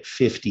 we get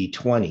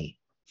 5020,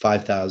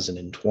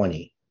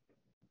 5,020.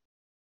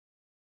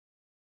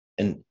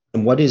 And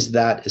what is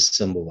that a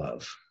symbol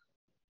of?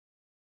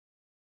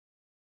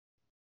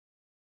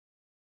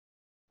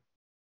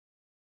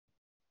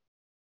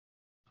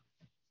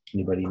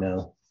 Anybody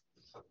know?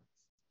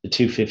 The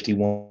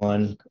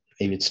 251,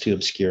 maybe it's too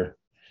obscure.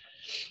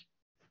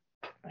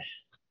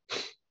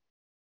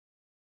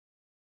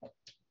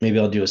 Maybe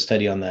I'll do a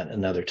study on that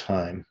another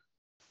time.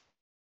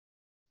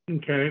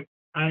 Okay.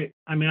 I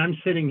mean, I'm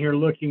sitting here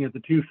looking at the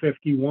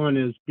 251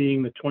 as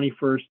being the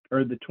 21st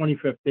or the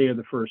 25th day of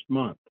the first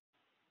month.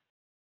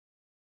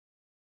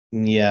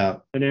 Yeah.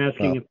 And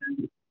asking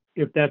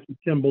if that's a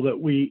symbol that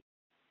we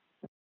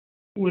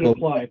would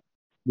apply.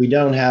 We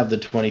don't have the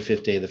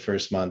 25th day of the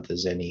first month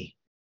as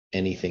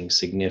anything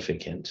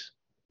significant.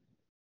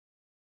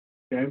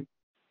 Okay.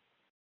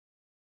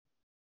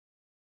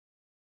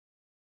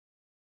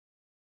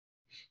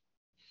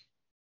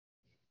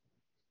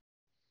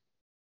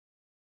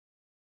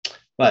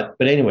 But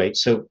anyway,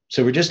 so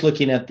we're just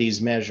looking at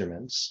these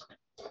measurements,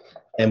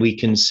 and we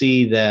can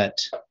see that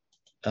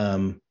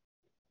that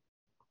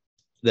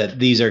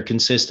these are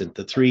consistent.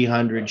 The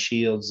 300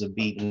 shields of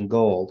beaten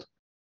gold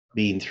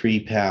being 3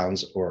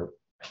 pounds or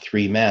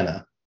 3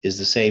 manna is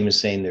the same as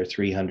saying they're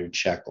 300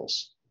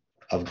 shekels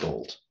of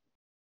gold.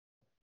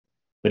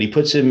 But he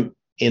puts him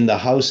in the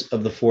house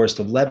of the forest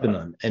of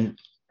Lebanon, and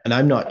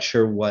I'm not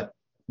sure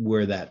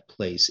where that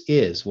place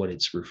is, what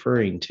it's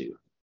referring to.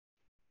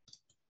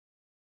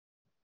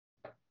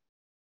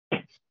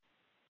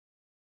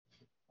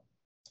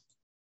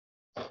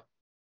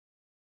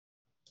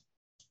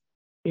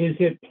 Is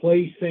it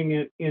placing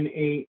it in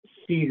a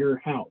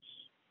cedar house?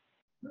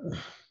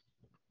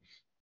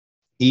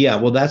 Yeah,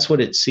 well, that's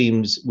what it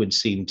would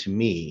seem to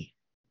me.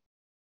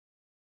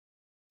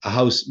 A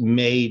house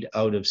made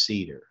out of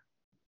cedar.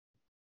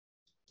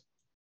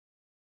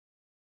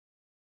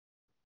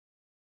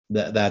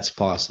 That's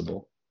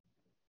possible.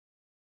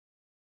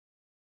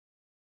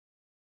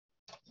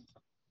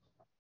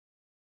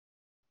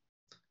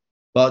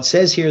 Well, it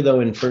says here, though,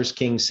 in 1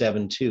 Kings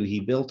 7:2, he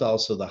built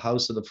also the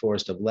house of the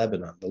forest of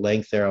Lebanon. The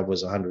length thereof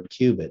was 100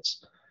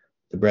 cubits,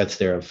 the breadth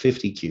thereof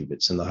 50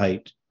 cubits, and the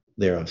height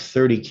thereof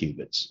 30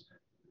 cubits.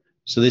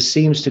 So this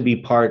seems to be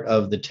part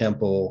of the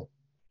temple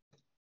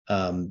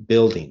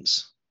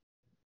buildings.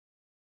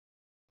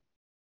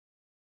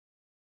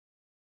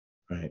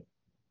 Right.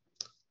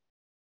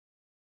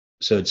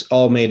 So it's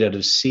all made out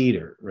of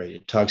cedar, right?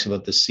 It talks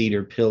about the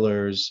cedar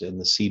pillars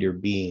and the cedar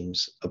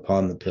beams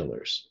upon the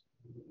pillars.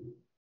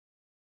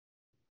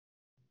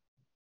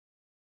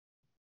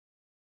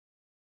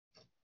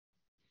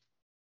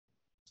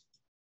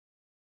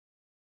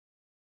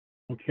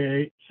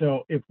 Okay,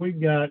 so if we've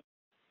got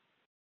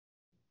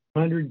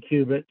 100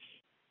 cubits,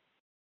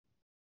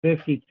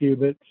 50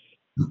 cubits,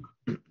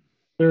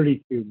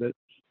 30 cubits,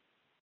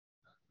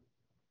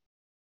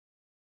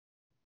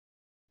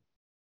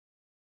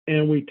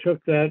 and we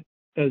took that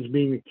as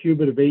being a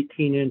cubit of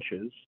 18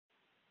 inches,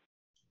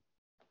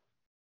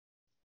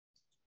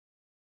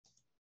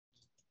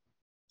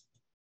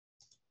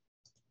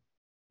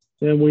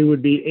 then we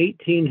would be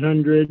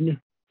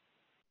 1,800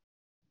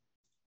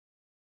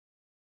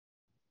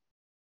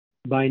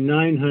 by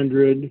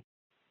 900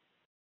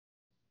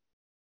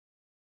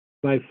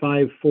 by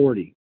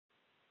 540.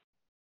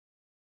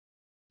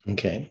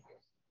 Okay.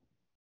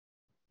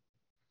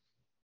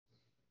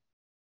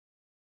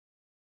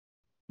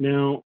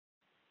 Now,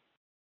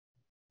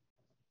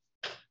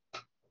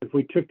 if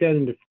we took that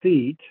into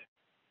feet,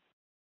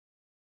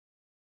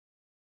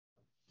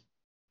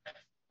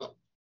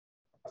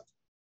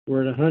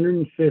 we're at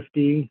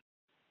 150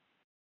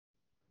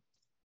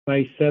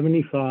 by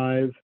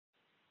 75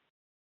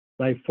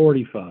 by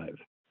 45.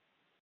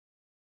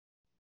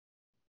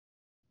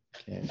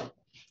 Okay.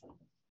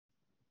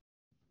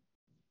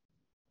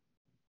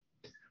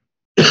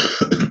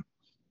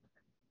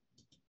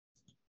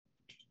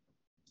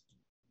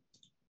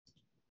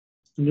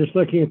 I'm just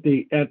looking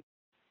at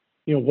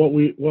what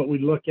we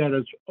look at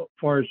as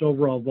far as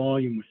overall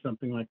volume with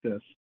something like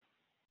this.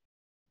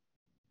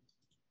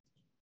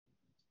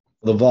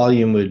 The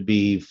volume would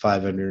be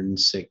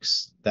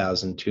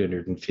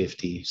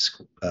 506,250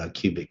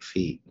 cubic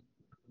feet.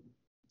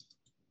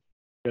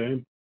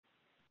 Okay.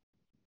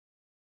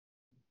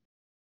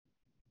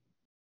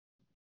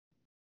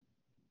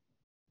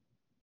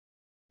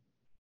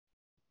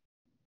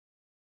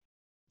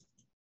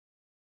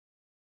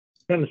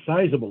 Kind of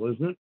sizable,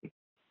 isn't it?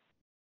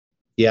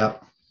 Yeah.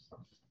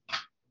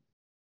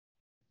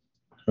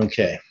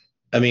 Okay.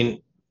 I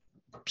mean,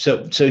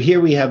 so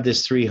here we have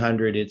this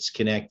 300. It's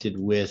connected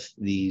with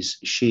these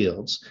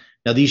shields.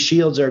 Now these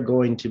shields are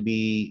going to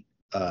be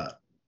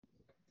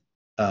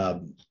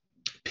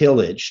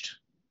pillaged.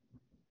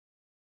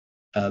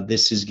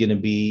 This is going to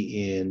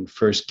be in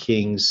 1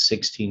 Kings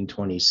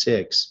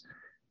 16:26,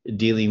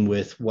 dealing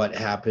with what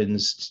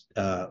happens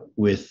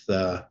with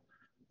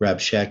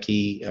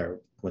Rabshakeh, or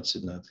what's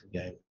another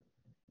guy?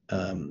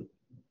 I think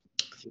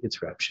it's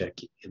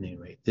Rabshakeh.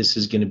 Anyway, this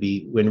is going to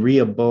be when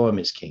Rehoboam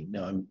is king.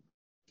 No,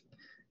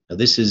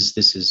 this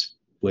is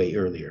way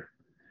earlier.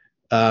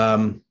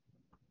 Yeah,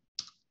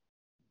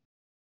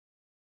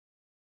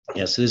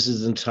 so this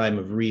is in the time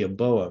of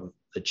Rehoboam.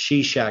 The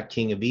Shishak,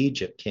 king of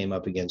Egypt, came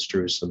up against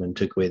Jerusalem and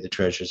took away the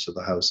treasures of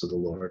the house of the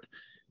Lord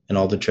and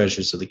all the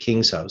treasures of the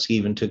king's house. He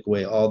even took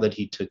away all that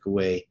he took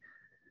away,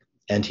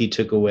 and he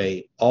took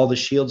away all the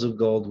shields of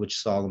gold which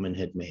Solomon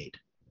had made.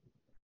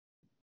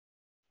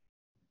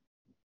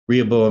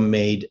 Rehoboam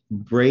made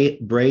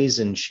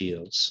brazen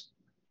shields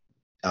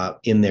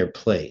in their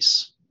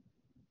place.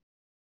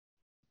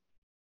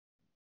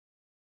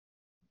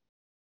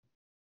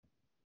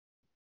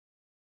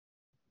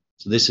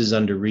 So this is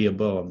under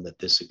Rehoboam that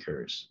this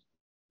occurs.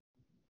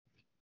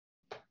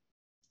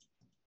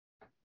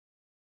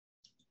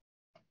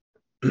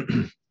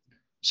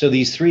 So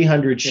these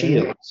 300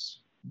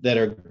 shields that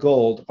are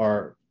gold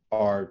are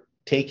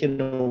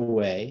taken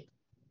away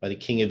by the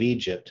king of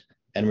Egypt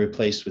and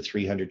replaced with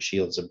 300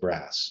 shields of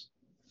brass.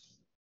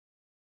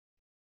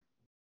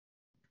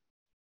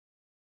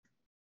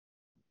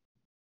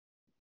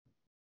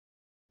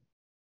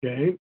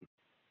 Okay.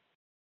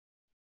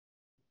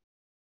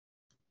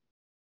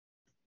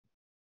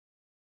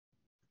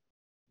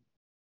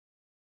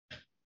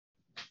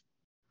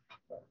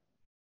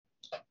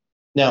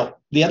 Now,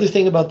 the other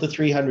thing about the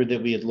 300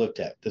 that we had looked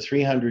at, the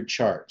 300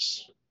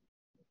 charts.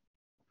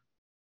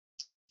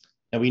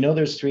 Now, we know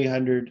there's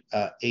 300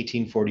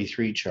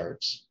 1843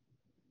 charts.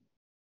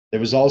 There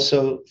was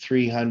also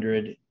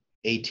 300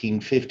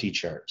 1850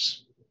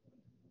 charts.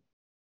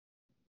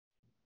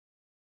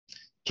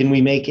 Can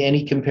we make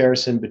any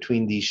comparison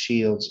between these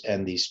shields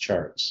and these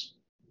charts?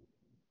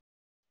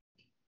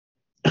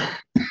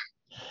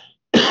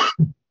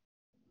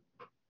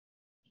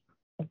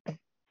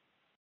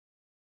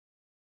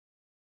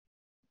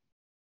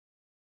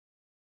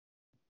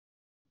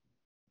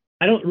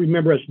 I don't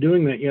remember us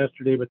doing that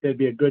yesterday, but that'd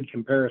be a good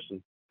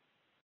comparison.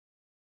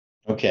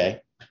 Okay.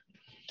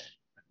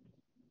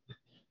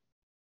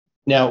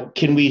 Now,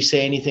 can we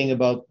say anything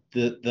about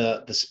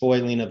the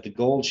spoiling of the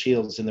gold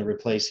shields and the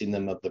replacing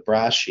them of the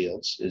brass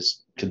shields?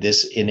 Could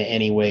this in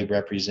any way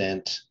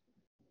represent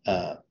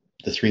the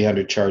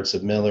 300 charts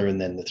of Miller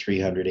and then the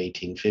 300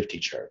 1850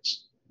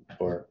 charts?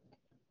 Or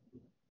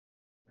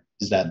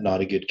is that not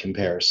a good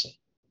comparison?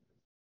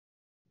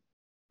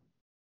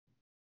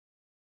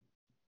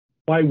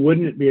 Why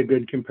wouldn't it be a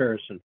good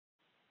comparison?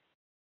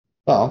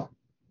 Well,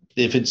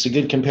 if it's a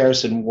good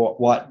comparison,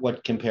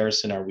 what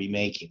comparison are we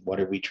making? What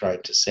are we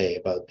trying to say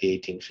about the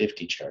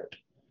 1850 chart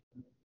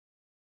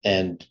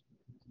and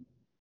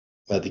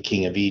the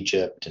king of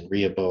Egypt and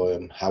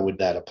Rehoboam? How would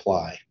that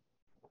apply?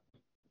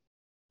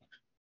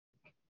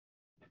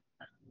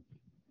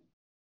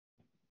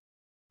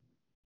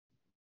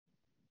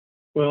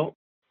 Well,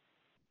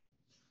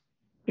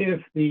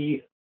 if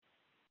the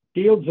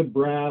shields of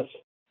brass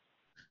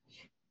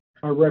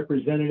are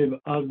representative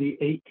of the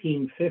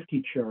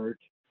 1850 chart,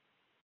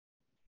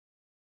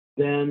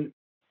 then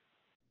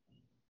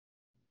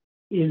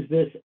is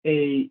this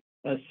a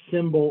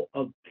symbol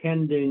of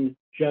pending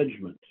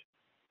judgment?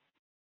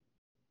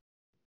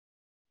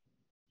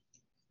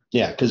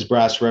 Yeah, because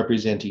brass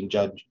representing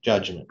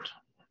judgment.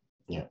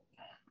 Yeah.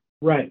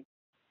 Right.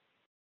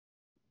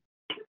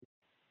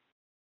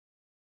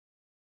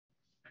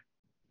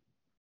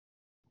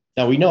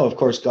 Now we know, of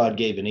course, God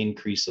gave an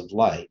increase of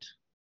light,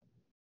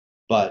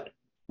 but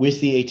with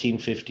the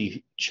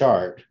 1850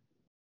 chart,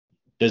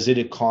 does it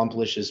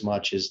accomplish as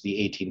much as the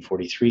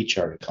 1843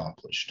 chart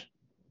accomplished?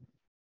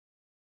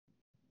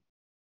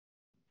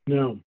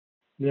 No,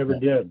 never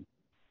did.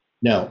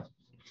 No.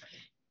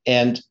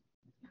 And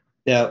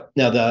now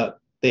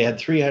they had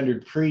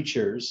 300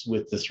 preachers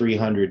with the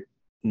 300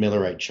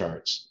 Millerite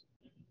charts.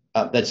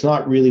 That's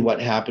not really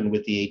what happened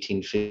with the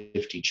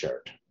 1850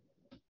 chart.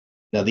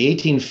 Now, the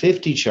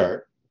 1850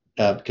 chart,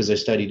 because I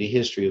studied a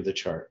history of the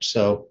chart,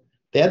 so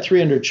they had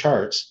 300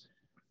 charts,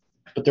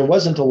 but there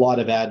wasn't a lot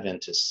of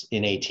Adventists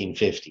in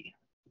 1850.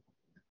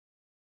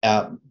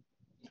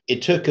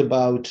 It took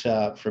about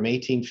from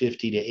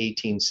 1850 to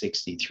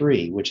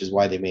 1863, which is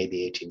why they made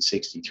the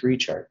 1863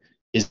 chart,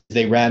 is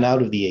they ran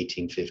out of the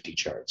 1850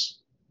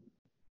 charts.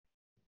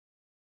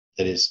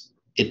 That is,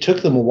 it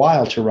took them a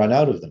while to run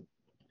out of them.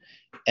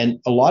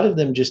 And a lot of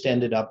them just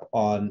ended up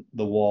on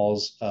the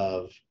walls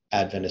of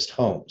Adventist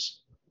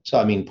homes. So,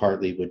 I mean,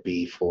 partly would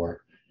be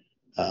for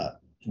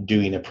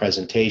doing a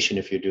presentation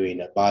if you're doing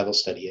a Bible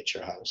study at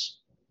your house.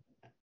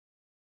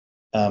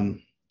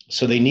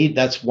 So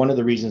that's one of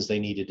the reasons they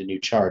needed a new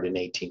chart in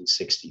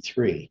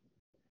 1863,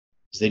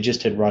 is they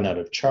just had run out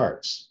of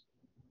charts.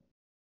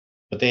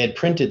 But they had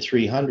printed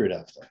 300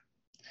 of them.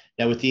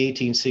 Now with the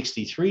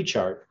 1863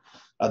 chart,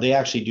 they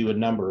actually do a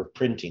number of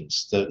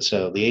printings. So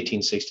the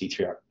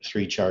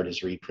 1863 chart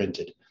is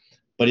reprinted,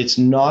 but it's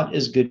not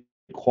as good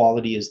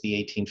quality as the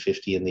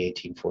 1850 and the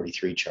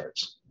 1843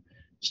 charts.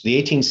 So the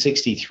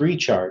 1863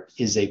 chart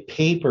is a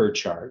paper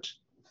chart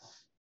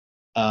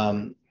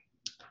that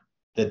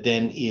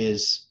then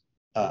is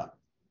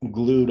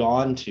glued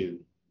onto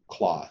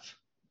cloth.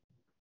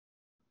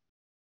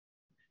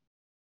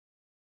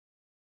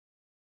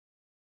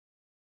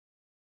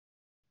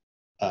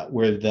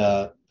 Where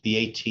the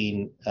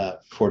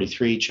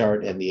 1843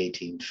 chart and the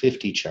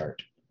 1850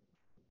 chart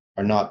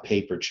are not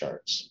paper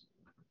charts.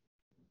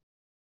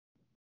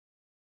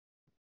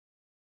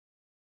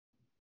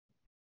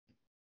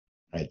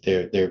 Right,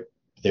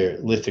 they're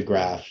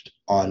lithographed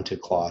onto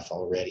cloth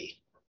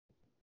already.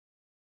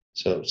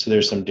 So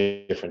there's some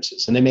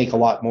differences, and they make a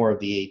lot more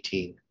of the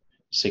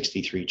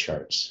 1863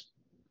 charts.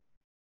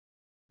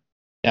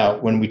 Now,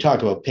 when we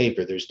talk about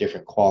paper, there's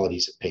different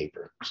qualities of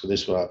paper. So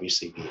this will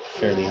obviously be a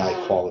fairly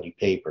high quality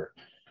paper,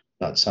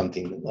 not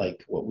something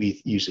like what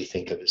we usually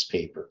think of as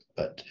paper,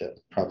 but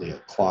probably a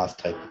cloth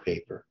type of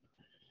paper,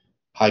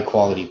 high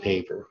quality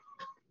paper.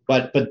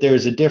 But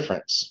there's a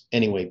difference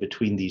anyway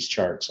between these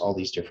charts, all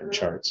these different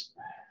charts.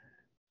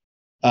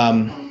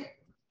 And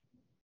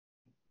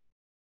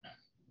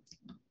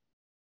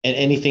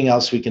anything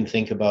else we can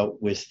think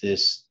about with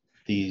these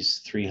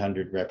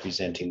 300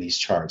 representing these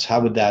charts? How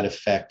would that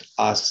affect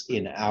us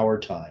in our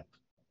time?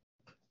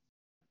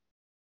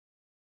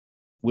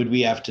 Would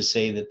we have to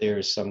say that there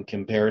is some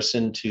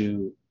comparison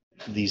to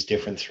these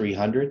different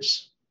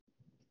 300s?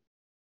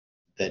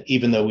 That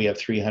even though we have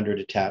 300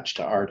 attached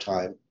to our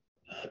time,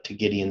 to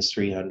Gideon's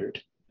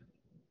 300,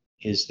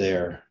 is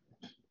there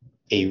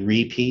a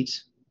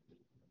repeat?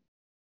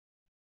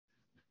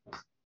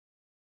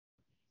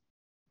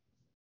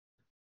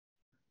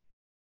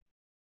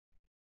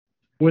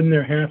 Wouldn't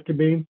there have to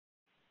be?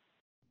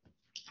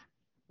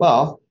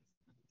 Well,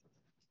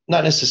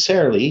 not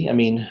necessarily. I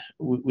mean,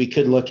 we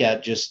could look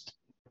at just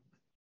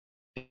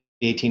the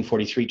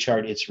 1843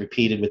 chart. It's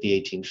repeated with the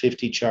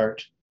 1850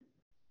 chart.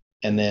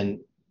 And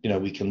then,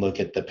 we can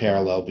look at the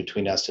parallel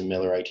between us and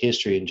Millerite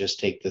history and just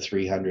take the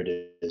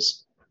 300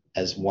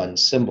 as one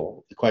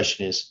symbol. The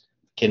question is,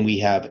 can we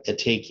have a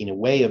taking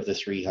away of the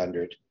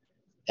 300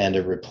 and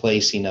a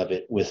replacing of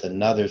it with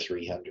another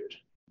 300?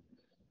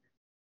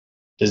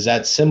 Does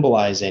that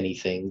symbolize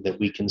anything that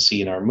we can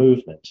see in our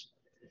movement?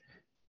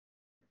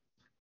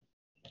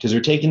 Because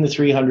we're taking the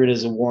 300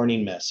 as a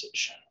warning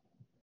message,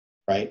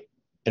 right?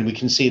 And we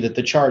can see that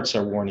the charts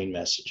are warning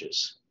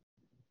messages.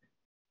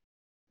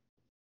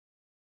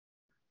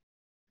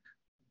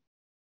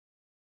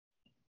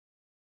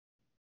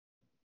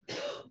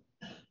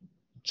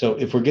 So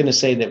if we're going to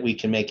say that we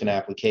can make an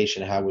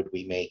application, how would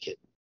we make it?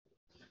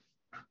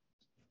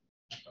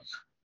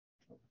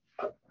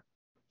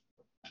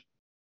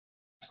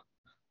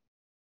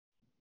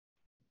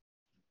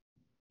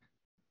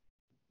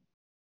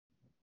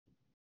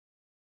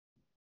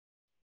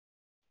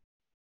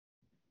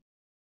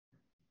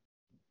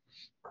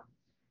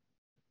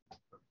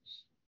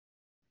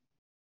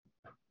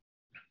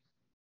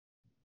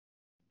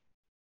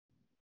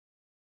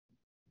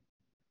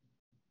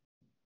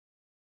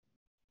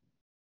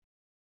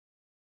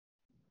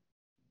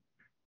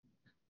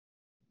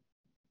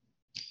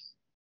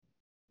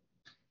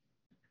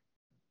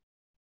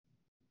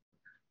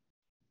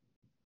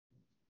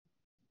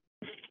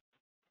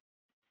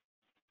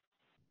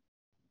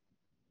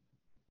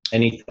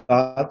 Any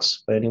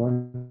thoughts by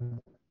anyone?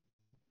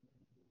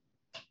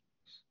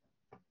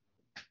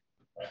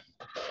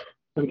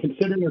 I'm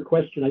considering your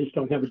question. I just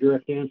don't have a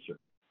direct answer.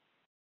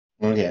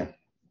 Okay.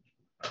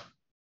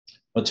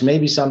 Well, it's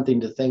maybe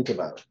something to think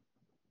about.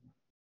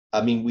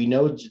 I mean, we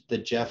know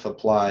that Jeff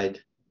applied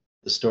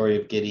the story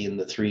of Gideon,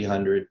 the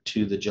 300,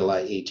 to the July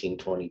 18,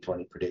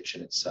 2020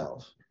 prediction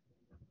itself.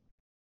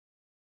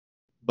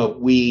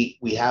 But we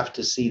have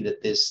to see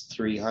that this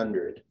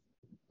 300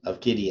 of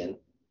Gideon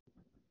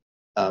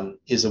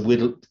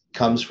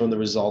comes from the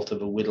result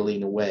of a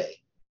whittling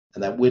away.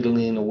 And that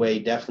whittling away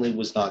definitely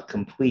was not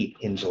complete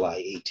in July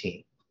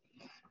 18.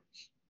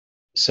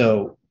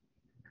 So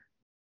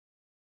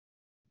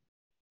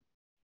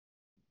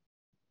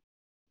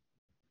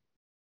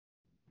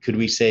could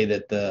we say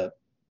that the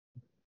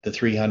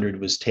 300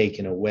 was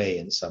taken away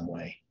in some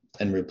way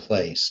and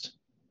replaced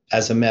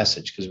as a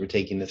message, because we're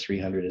taking the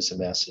 300 as a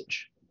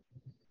message?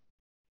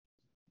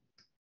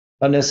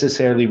 Not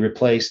necessarily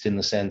replaced in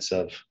the sense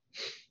of,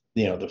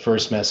 the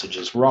first message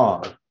is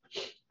wrong,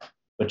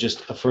 but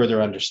just a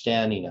further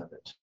understanding of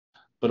it,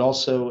 but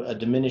also a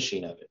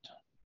diminishing of it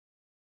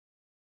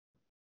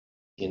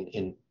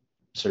in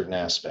certain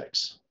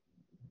aspects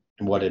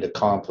and what it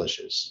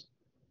accomplishes.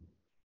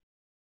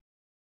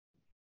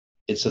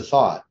 It's a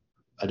thought.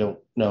 I don't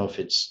know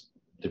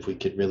if we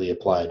could really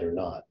apply it or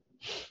not.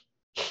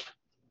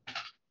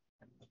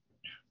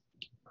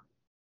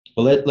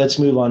 Well, let's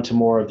move on to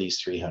more of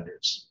these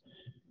 300s.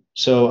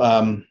 So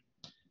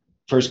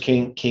 1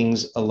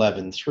 Kings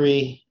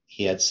 11:3,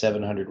 he had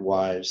 700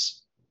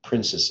 wives,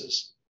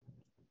 princesses,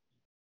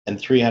 and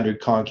 300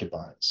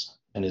 concubines,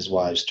 and his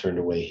wives turned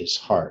away his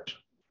heart.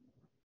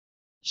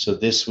 So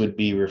this would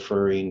be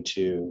referring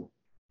to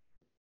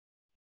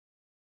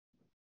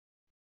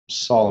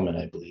Solomon,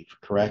 I believe,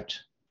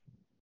 correct?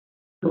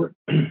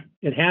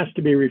 It has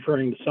to be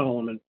referring to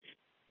Solomon.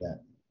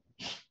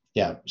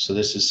 Yeah. So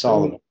this is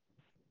Solomon.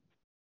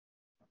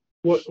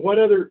 What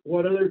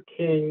other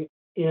king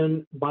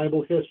in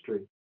Bible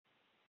history?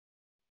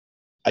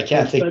 I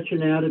can't think. Such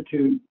an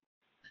attitude.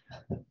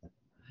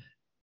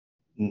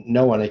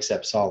 No one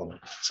except Solomon.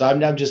 So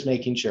I'm just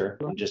making sure.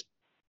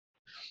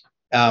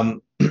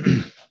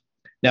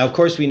 Now, of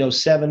course, we know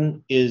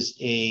 7 is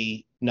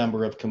a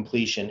number of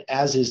completion,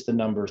 as is the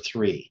number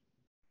 3,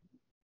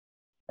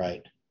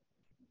 right?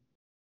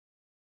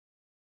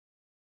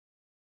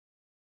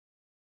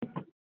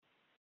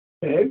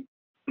 Okay.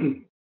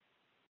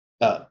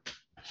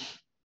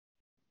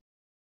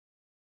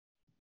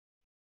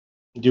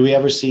 Do we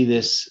ever see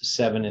this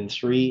 7 and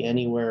 3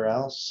 anywhere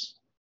else?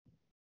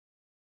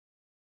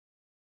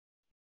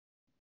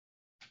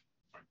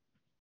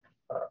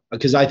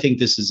 Because I think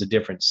this is a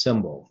different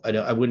symbol.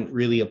 I wouldn't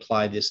really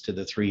apply this to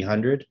the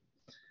 300,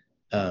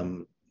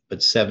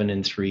 but 7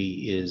 and 3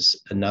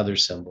 is another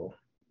symbol.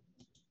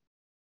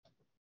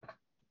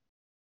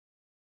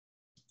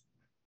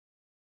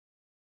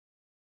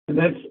 And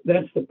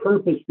that's the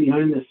purpose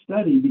behind this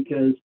study,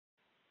 because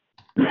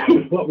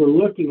what we're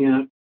looking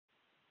at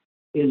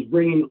is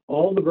bringing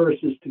all the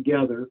verses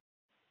together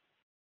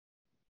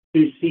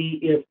to see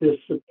if this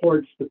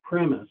supports the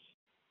premise,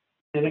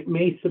 and it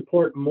may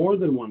support more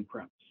than one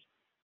premise.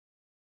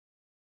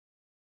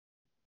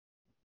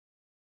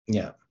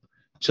 Yeah.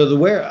 So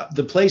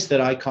the place that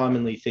I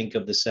commonly think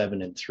of the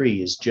 7 and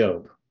 3 is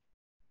Job.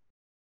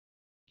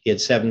 He had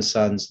 7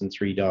 sons and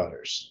 3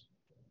 daughters.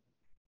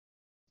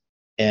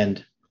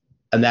 And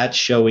that's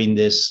showing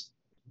this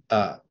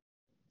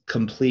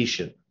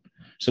completion.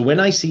 So when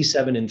I see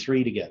 7 and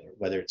 3 together,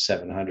 whether it's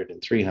 700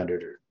 and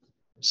 300 or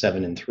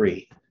 7 and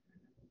 3,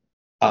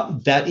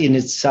 that in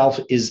itself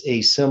is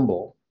a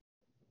symbol.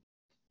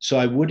 So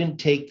I wouldn't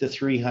take the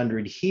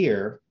 300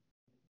 here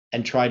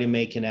and try to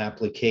make an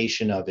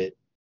application of it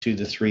to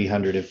the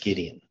 300 of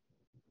Gideon. Do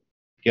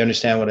you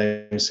understand what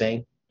I'm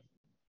saying?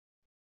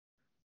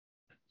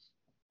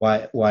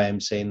 Why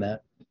I'm saying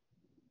that?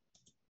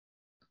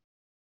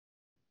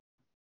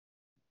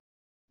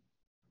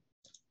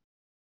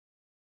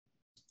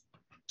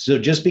 So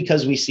just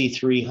because we see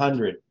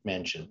 300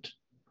 mentioned,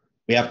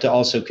 we have to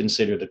also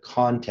consider the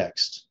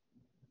context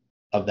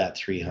of that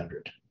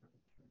 300.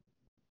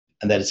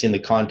 And that it's in the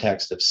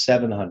context of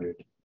 700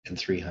 and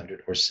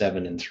 300, or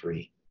 7 and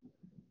 3.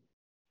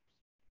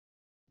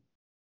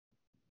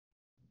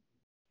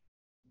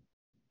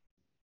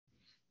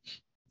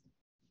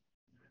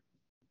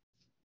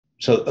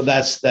 So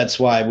that's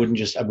why I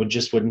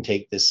wouldn't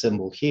take this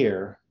symbol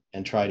here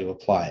and try to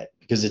apply it,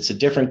 because it's a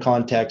different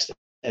context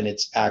and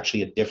it's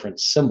actually a different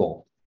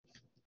symbol,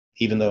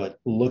 even though it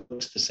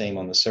looks the same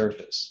on the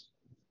surface.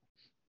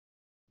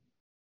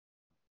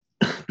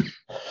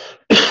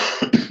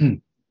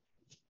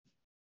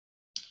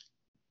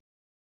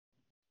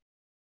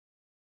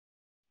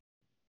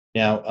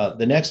 Now,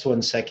 the next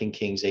one, 2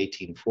 Kings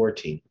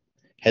 18:14.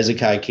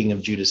 Hezekiah, king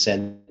of Judah,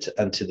 sent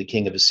unto the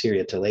king of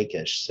Assyria to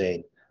Lachish,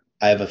 saying,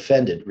 I have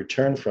offended,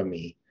 return from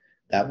me.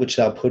 That which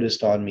thou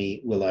puttest on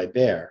me will I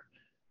bear.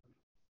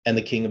 And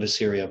the king of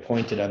Assyria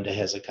appointed unto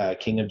Hezekiah,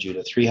 king of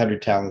Judah,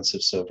 300 talents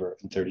of silver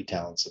and 30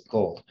 talents of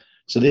gold.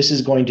 So this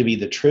is going to be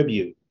the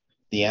tribute,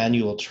 the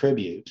annual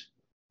tribute.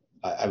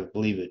 I would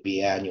believe it would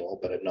be annual,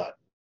 but I'm not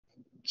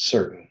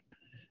certain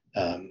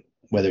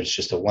whether it's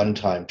just a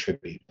one-time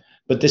tribute.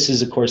 But this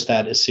is, of course,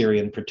 that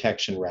Assyrian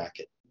protection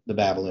racket. The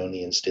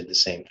Babylonians did the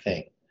same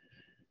thing.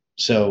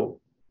 So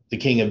the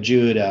king of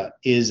Judah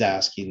is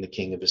asking the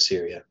king of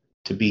Assyria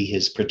to be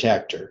his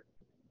protector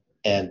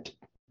and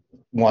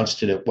wants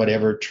to do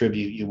whatever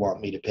tribute you want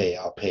me to pay,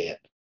 I'll pay it.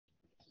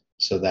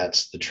 So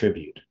that's the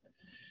tribute.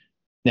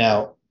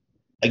 Now,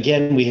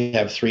 again, we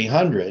have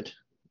 300,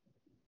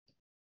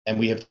 and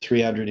we have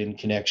 300 in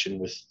connection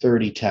with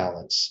 30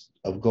 talents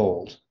of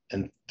gold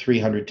and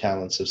 300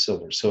 talents of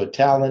silver. So a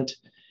talent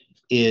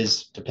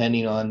is,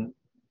 depending on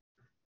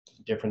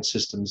different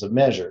systems of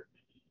measure,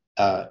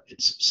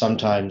 it's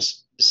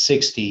sometimes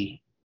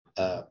 60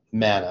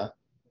 manna,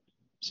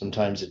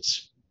 sometimes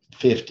it's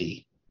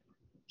 50,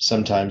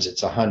 sometimes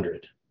it's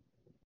 100.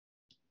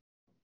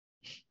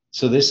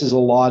 So this is a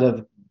lot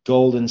of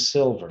gold and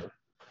silver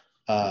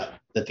that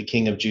the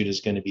king of Judah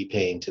is going to be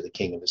paying to the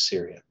king of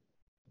Assyria.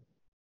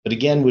 But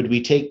again, would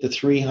we take the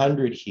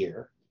 300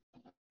 here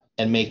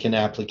and make an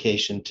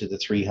application to the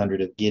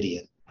 300 of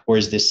Gideon? Or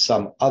is this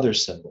some other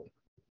symbol?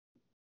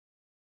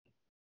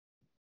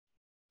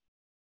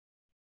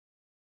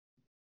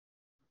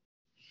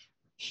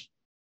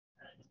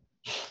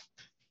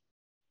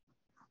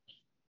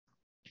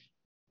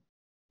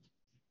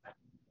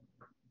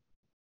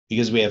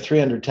 Because we have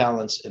 300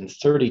 talents and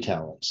 30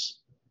 talents,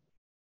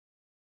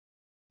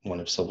 one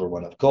of silver,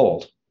 one of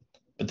gold.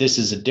 But this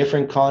is a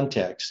different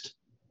context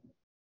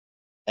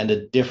and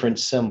a different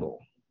symbol.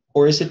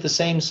 Or is it the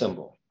same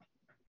symbol?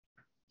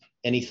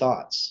 Any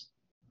thoughts?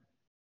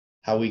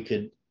 How we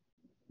could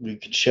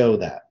show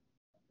that?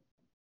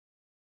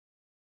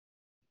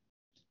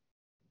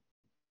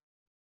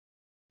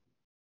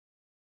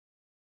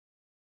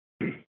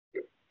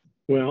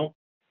 Well,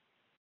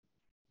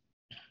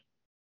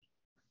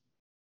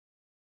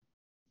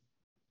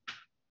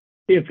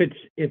 if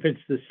it's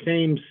the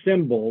same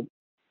symbol,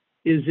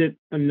 is it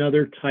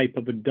another type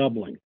of a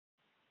doubling?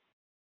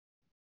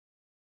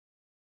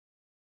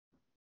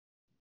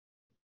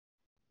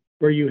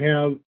 Where you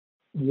have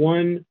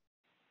one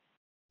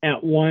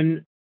at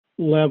one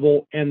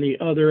level and the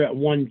other at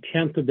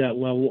 1/10 of that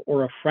level,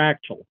 or a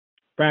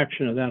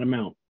fraction of that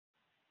amount.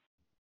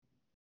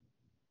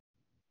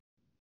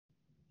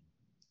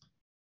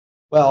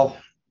 Well,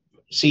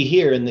 see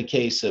here in the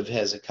case of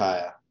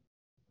Hezekiah,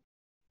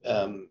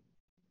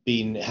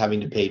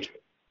 having to pay to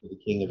the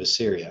king of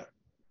Assyria.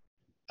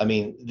 I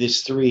mean,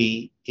 this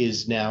 3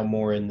 is now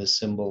more in the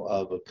symbol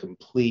of a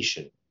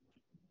completion,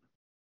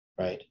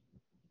 right?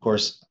 Of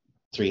course,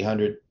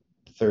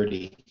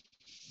 330.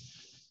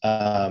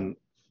 I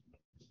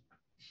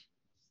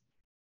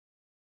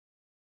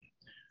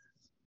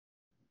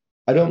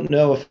don't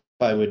know if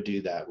I would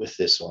do that with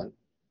this one.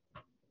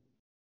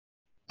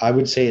 I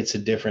would say it's a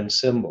different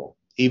symbol,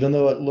 even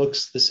though it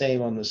looks the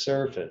same on the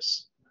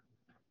surface.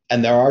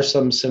 And there are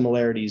some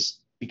similarities,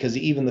 because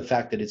even the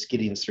fact that it's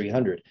Gideon's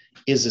 300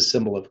 is a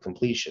symbol of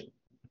completion.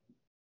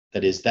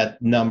 That is,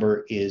 that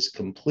number is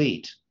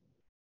complete.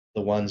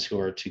 The ones who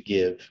are to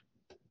give,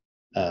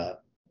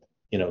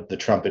 the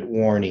trumpet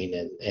warning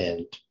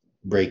and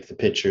break the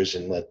pitchers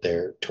and let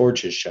their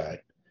torches shine,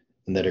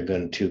 and that are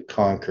going to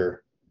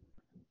conquer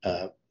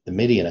the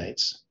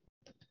Midianites.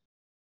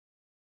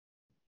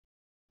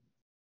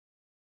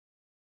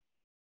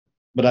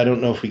 But I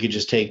don't know if we could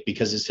just take,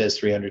 because it says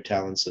 300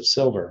 talents of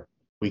silver,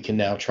 we can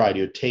now try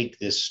to take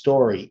this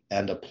story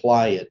and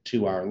apply it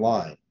to our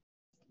line.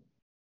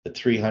 The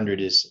 300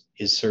 is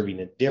serving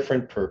a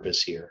different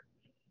purpose here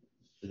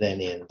than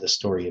in the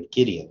story of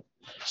Gideon.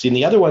 So in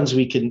the other ones,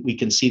 we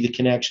can see the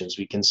connections.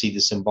 We can see the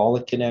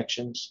symbolic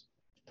connections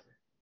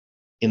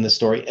in the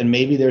story. And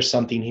maybe there's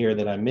something here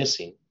that I'm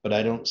missing, but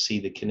I don't see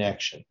the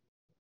connection.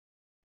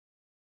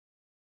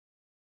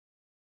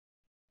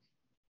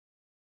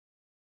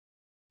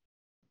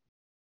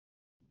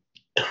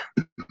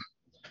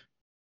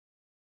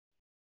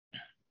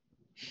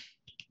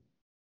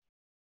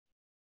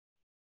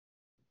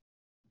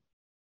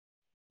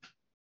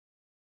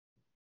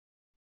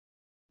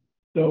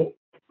 So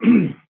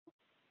the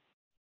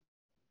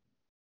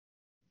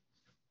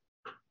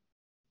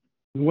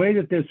way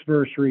that this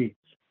verse reads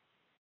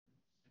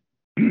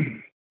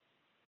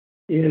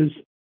is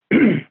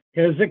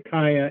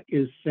Hezekiah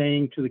is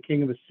saying to the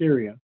king of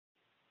Assyria,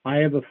 I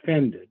have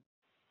offended.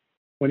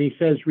 When he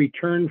says,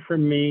 return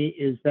from me,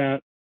 is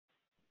that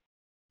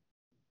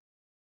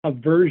a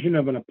version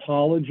of an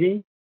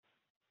apology?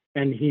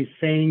 And he's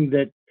saying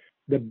that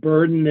the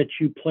burden that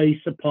you place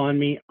upon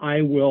me,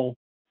 I will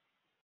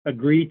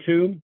agree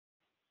to?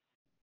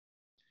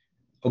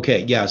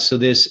 Okay, yeah, so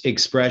this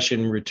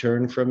expression,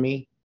 return from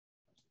me,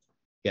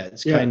 yeah,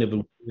 it's kind of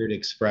a weird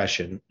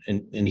expression,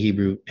 and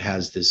Hebrew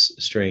has this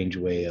strange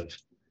way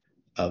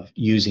of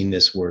using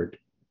this word,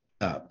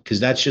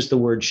 because that's just the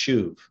word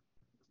shuv.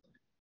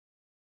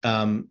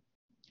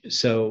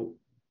 So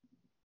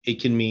it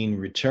can mean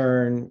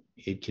return,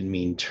 it can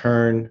mean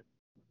turn,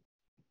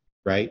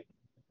 right?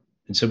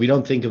 And so we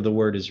don't think of the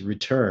word as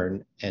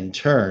return and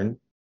turn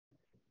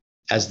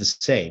as the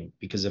same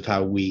because of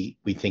how we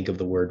think of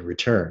the word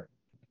return.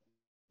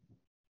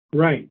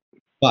 Right.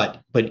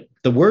 But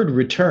the word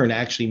return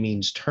actually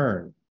means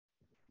turn.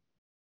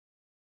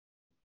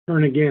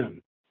 Turn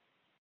again.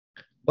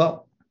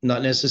 Well,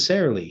 not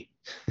necessarily.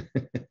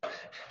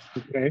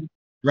 Okay.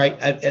 Right.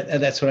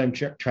 And that's what I'm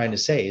trying to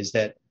say is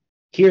that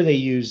here they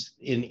use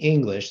in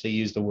English, they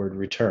use the word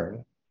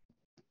return,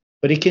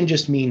 but it can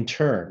just mean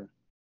turn.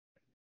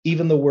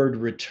 Even the word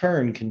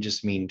return can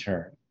just mean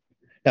turn.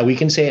 Now we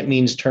can say it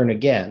means turn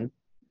again,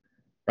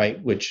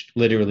 right? Which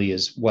literally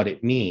is what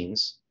it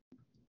means.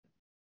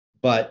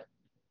 But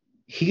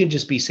he can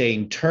just be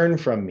saying, turn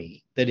from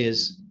me. That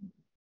is,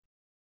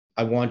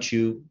 I want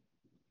you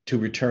to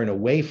return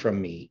away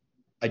from me.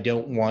 I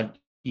don't want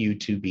you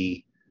to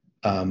be,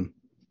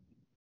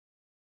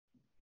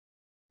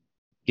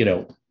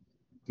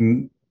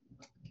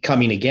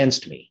 coming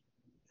against me,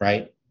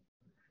 right?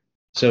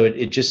 So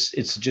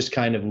it's just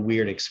kind of a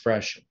weird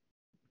expression.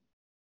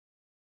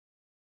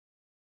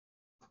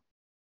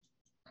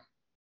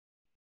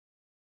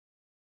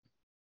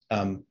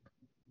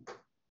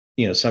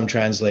 Some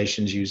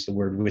translations use the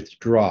word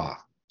withdraw,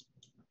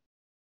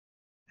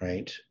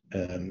 right?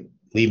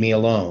 Leave me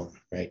alone,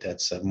 right?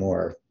 That's a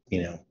more,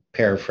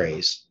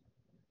 paraphrase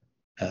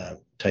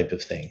type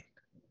of thing,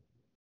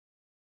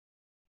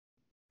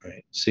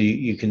 right? So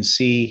you can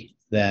see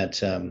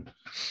that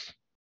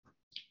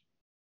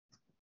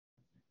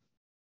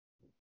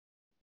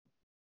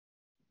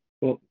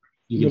Well,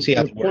 you can see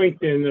how the point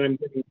then that I'm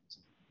getting.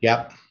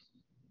 Yep.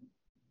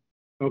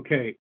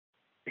 Okay.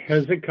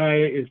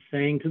 Hezekiah is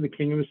saying to the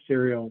king of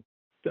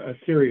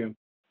Assyria,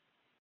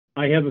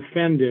 I have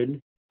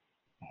offended.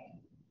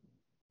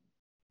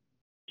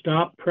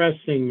 Stop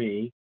pressing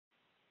me.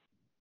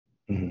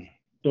 Mm-hmm.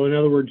 So in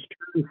other words,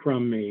 turn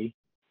from me.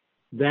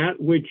 That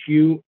which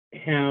you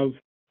have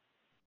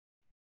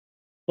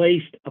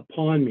placed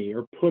upon me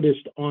or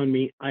puttest on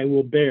me, I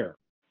will bear.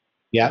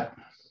 Yeah.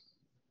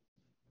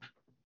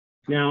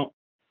 Now,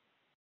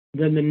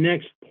 then the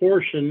next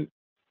portion,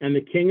 and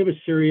the king of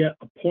Assyria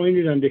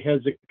appointed unto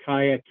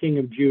Hezekiah, king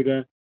of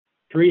Judah,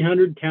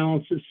 300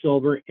 talents of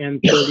silver and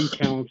 30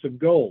 talents of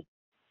gold.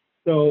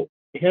 So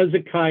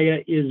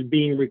Hezekiah is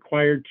being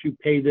required to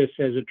pay this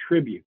as a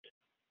tribute,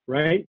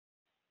 right?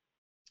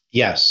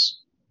 Yes.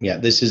 Yeah,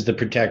 this is the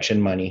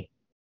protection money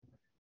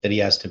that he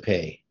has to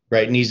pay,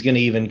 right? And he's going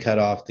to even cut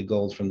off the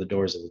gold from the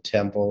doors of the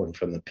temple and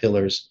from the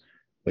pillars,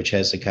 which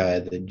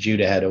Hezekiah, the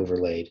Judah had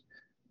overlaid,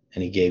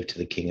 and he gave to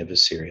the king of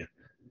Assyria.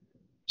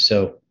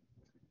 So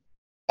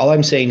all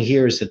I'm saying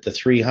here is that the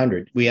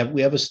 300, we have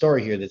a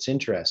story here that's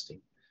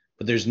interesting,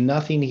 but there's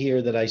nothing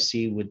here that I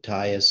see would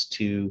tie us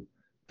to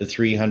the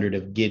 300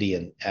 of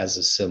Gideon as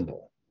a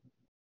symbol.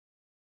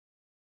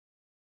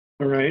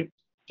 All right.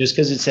 Just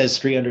because it says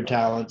 300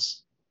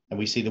 talents and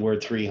we see the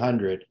word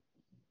 300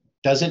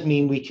 doesn't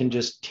mean we can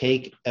just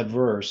take a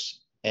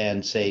verse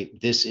and say,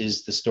 this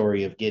is the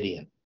story of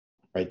Gideon,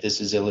 right?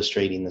 This is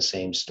illustrating the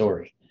same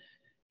story,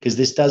 because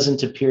this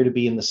doesn't appear to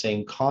be in the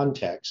same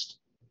context.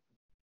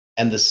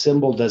 And the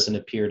symbol doesn't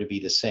appear to be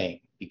the same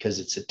because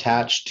it's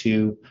attached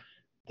to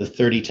the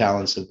 30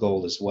 talents of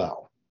gold as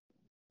well.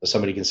 So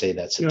somebody can say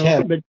that's a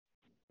 10. But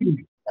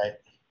right?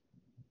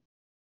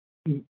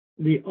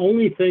 The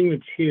only thing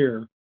that's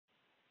here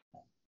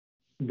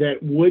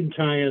that would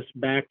tie us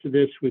back to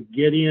this with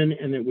Gideon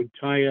and that would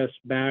tie us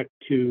back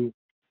to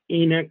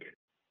Enoch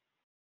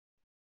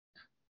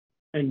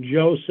and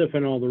Joseph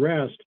and all the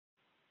rest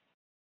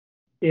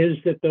is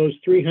that those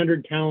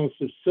 300 talents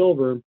of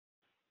silver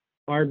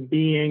are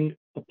being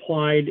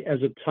applied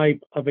as a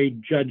type of a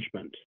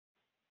judgment.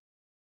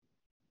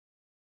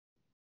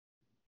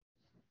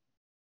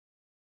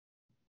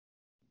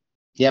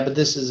 Yeah, but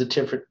this is a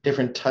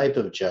different type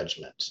of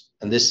judgment,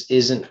 and this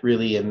isn't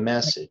really a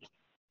message.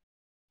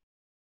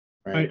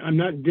 Right? I'm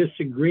not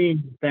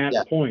disagreeing with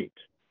that point.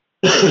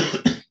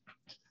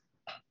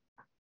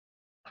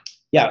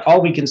 Yeah,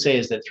 all we can say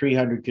is that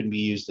 300 can be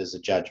used as a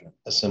judgment,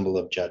 a symbol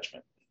of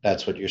judgment.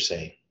 That's what you're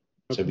saying.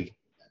 Okay. So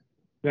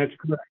that's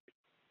correct.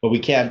 But we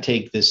can't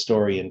take this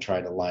story and try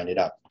to line it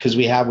up, because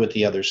we have with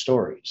the other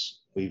stories.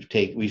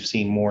 We've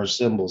seen more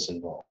symbols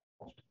involved.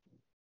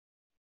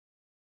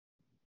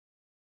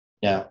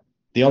 Now,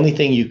 the only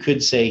thing you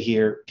could say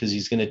here, because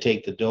he's going to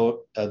take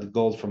the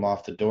gold from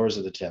off the doors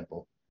of the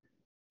temple,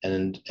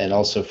 and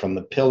also from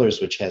the pillars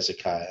which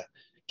Hezekiah,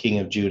 king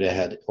of Judah,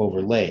 had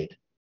overlaid.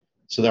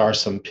 So there are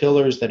some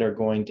pillars that are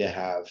going to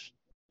have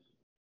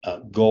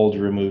gold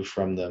removed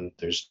from them.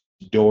 There's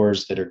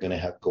doors that are going to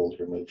have gold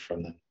removed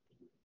from them,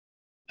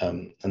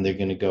 and they're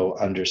going to go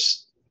under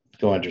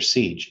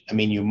siege. I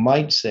mean, you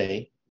might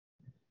say,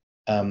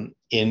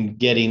 in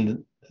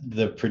getting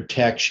the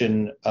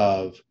protection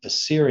of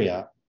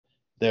Assyria,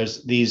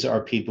 these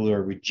are people who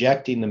are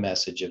rejecting the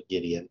message of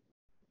Gideon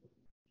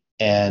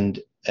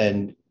and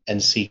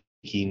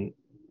seeking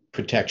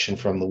protection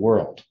from the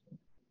world,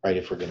 right?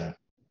 If we're going to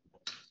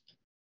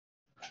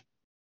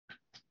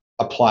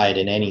apply it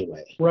in any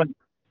way. Right.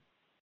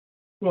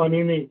 Well, I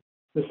mean,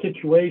 the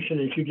situation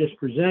as you just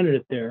presented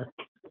it there,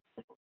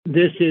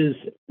 this is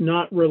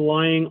not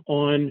relying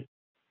on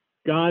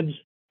God's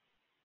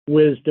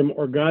wisdom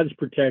or God's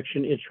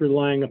protection. It's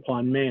relying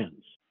upon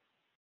man's.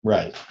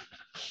 Right.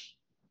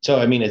 So,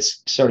 I mean,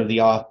 it's sort of the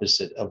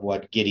opposite of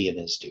what Gideon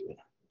is doing.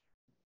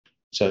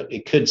 So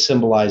it could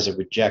symbolize a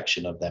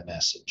rejection of that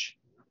message.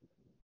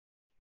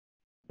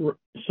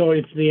 So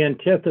it's the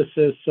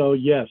antithesis. So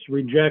yes,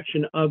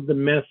 rejection of the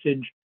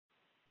message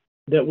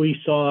that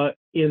we saw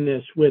in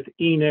this with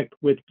Enoch,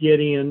 with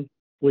Gideon,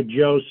 with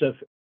Joseph,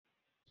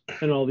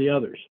 and all the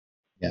others.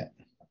 Yeah.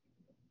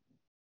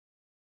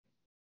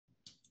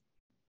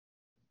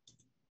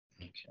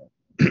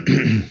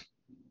 Okay.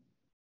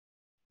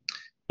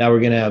 Now we're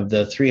going to have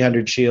the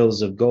 300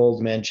 shields of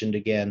gold mentioned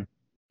again,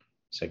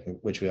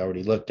 which we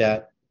already looked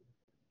at.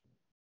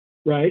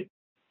 Right.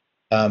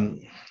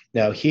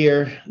 Now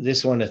here,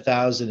 this one,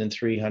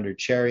 1,300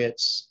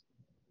 chariots,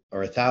 or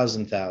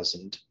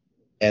 1,000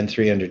 and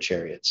 300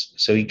 chariots.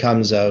 So he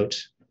comes out,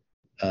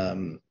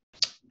 and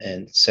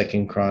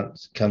Second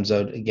Chronicles comes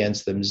out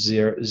against them,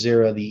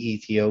 Zerah the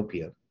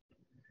Ethiopian.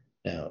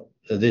 Now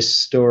this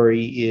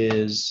story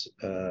is,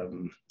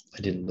 I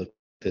didn't look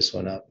this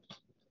one up.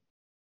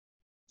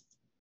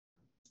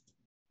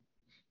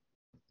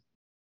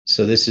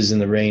 So this is in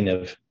the reign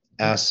of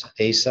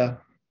Asa.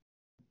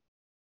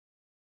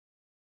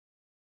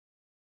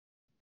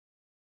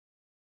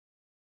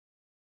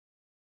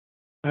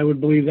 I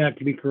would believe that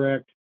to be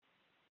correct.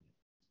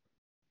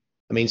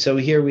 I mean, so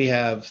here we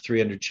have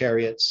 300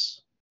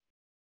 chariots.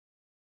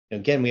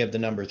 Again, we have the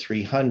number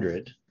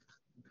 300.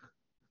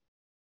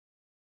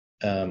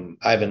 I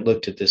haven't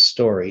looked at this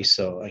story,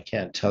 so I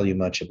can't tell you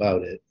much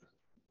about it.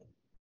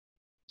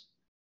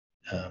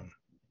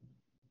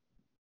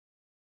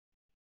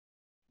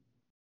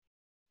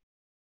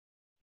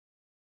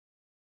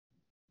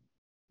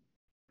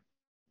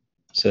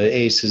 So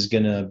Asa is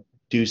going to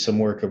do some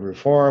work of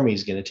reform.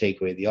 He's going to take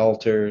away the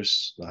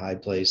altars, the high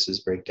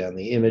places, break down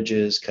the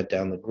images, cut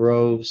down the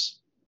groves.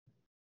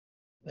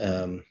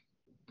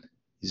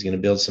 He's going to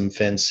build some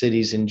fenced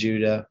cities in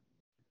Judah.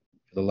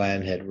 The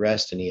land had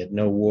rest, and he had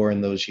no war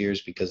in those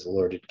years because the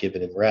Lord had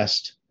given him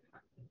rest.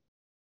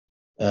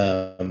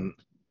 So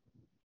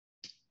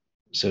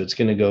it's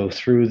going to go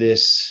through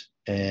this,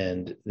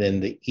 and then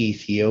the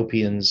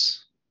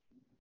Ethiopians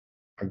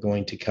are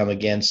going to come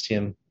against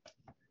him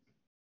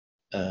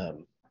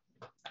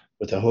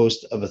with a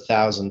host of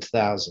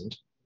 1,000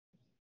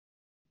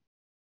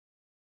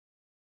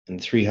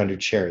 and 300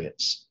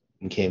 chariots,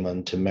 and came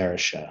unto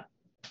Marishah.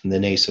 And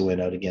then Asa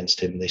went out against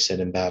him. They set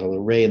in battle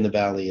array in the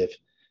valley of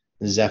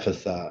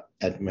Zephathah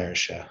at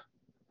Marishah.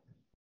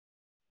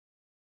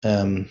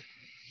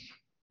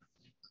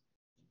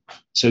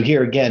 So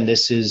here again,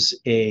 this is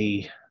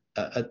a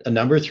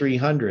number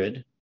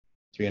 300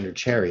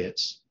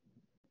 chariots,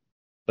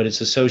 but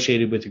it's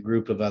associated with a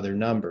group of other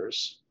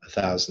numbers,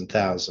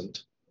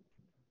 1,000.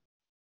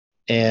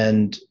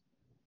 And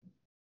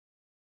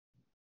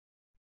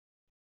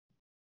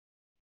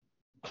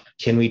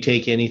can we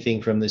take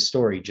anything from this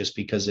story just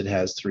because it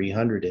has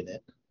 300 in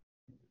it?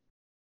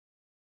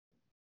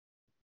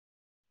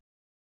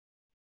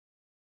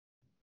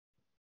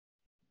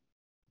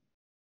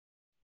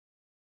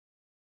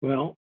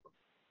 Well,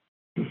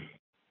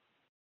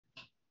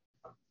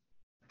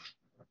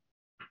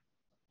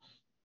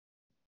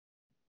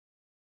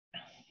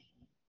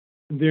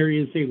 there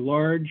is a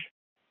large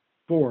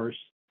force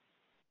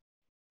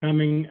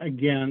coming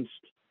against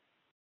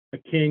a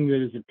king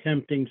that is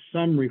attempting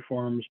some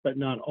reforms, but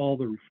not all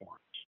the reforms.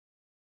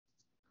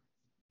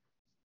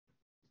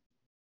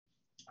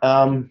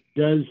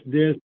 Does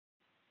this,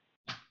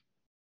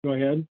 go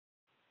ahead.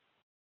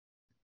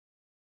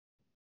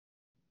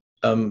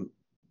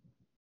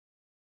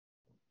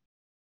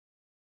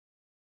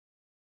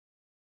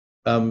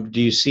 Do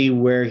you see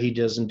where he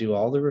doesn't do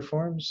all the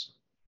reforms?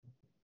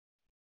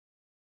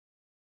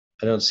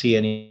 I don't see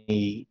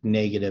any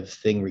negative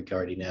thing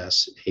regarding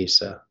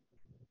Asa.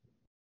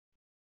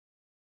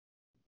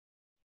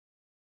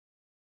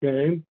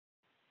 Okay.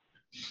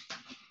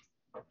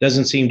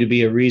 Doesn't seem to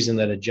be a reason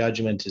that a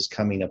judgment is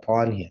coming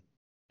upon him.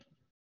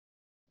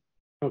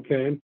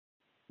 Okay.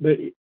 But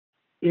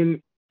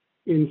in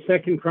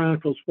 2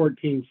 Chronicles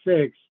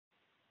 14:6,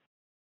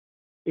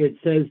 it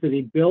says that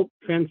he built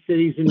fenced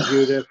cities in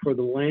Judah, for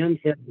the land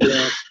had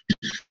rest,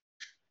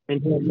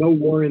 and had no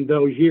war in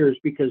those years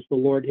because the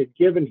Lord had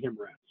given him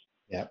rest.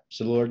 Yeah,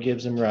 so the Lord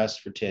gives him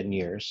rest for 10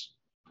 years,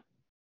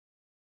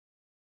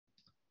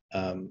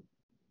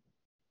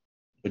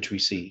 which we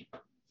see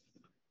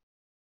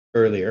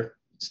earlier.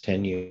 It's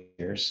 10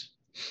 years.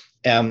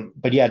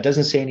 But yeah, it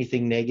doesn't say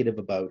anything negative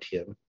about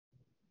him.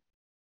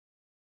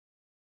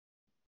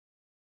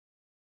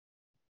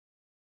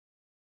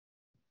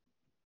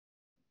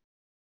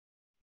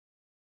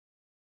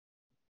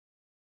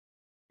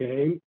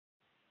 Okay.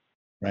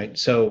 Right.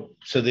 So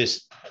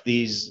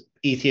these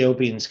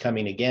Ethiopians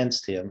coming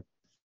against him,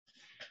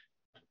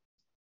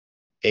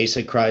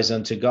 Asa cries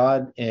unto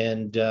God,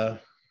 and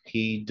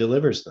he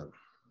delivers them.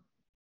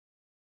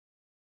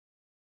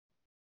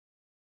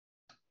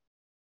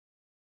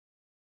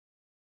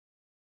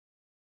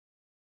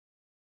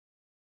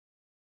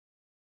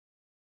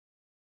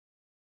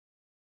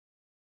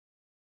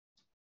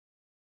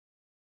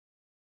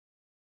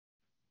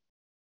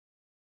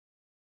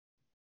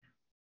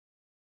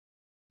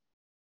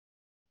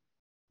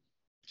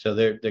 So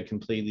they're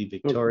completely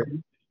victorious,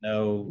 Okay.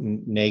 no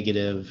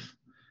negative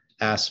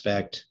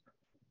aspect.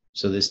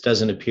 So this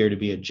doesn't appear to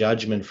be a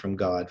judgment from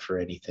God for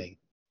anything.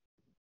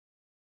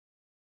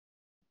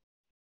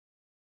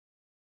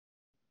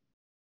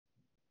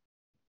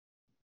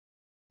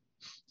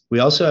 We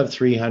also have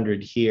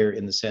 300 here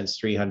in the sense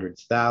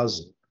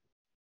 300,000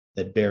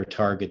 that bear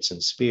targets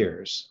and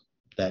spears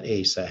that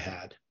Asa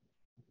had.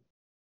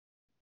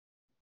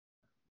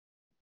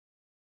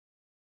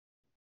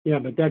 Yeah,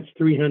 but that's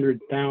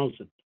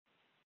 300,000.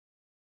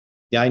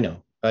 Yeah, I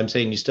know. I'm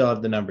saying you still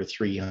have the number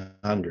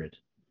 300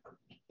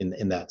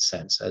 in that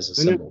sense as a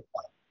symbol.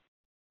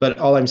 But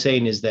all I'm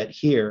saying is that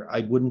here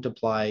I wouldn't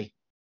apply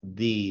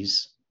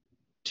these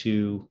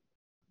to,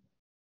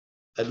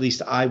 at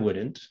least I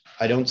wouldn't.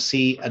 I don't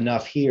see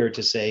enough here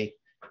to say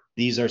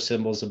these are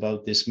symbols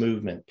about this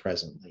movement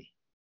presently.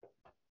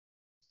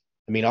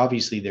 I mean,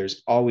 obviously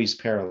there's always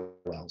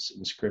parallels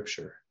in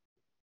scripture.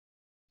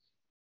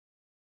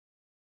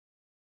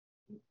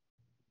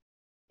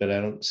 But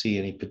I don't see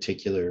any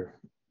particular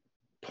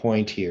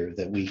point here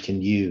that we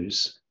can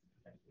use.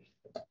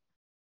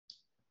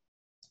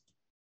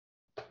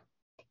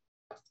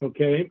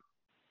 Okay.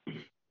 But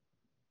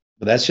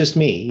that's just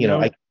me, you know.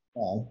 I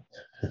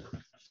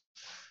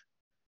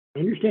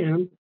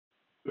understand.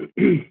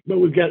 But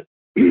we've got,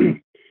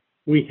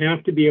 we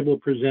have to be able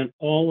to present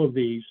all of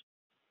these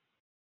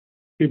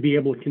to be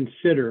able to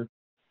consider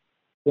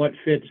what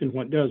fits and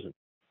what doesn't.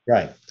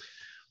 Right.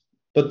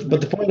 But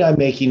the point I'm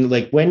making,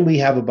 like when we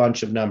have a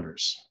bunch of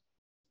numbers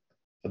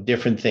of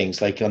different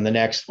things, like on the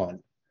next one,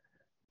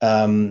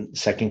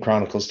 2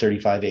 Chronicles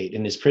 35:8,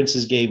 and his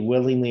princes gave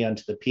willingly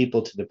unto the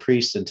people, to the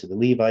priests and to the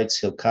Levites,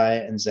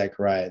 Hilkiah and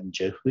Zechariah and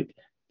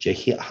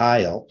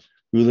Jehiel,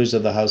 rulers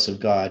of the house of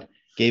God,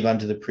 gave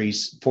unto the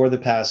priests for the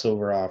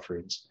Passover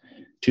offerings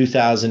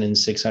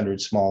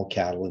 2,600 small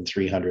cattle and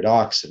 300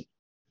 oxen.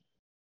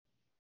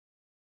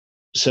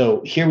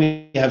 So here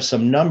we have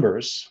some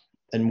numbers,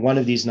 and one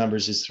of these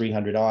numbers is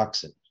 300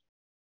 oxen.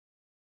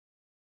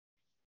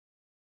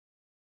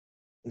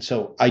 And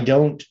so I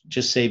don't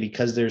just say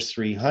because there's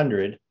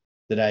 300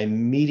 that I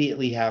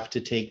immediately have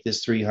to take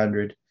this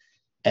 300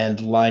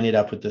 and line it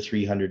up with the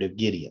 300 of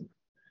Gideon,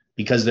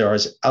 because there are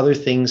other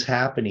things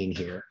happening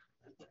here,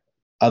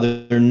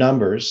 other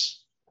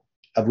numbers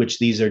of which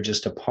these are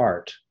just a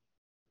part.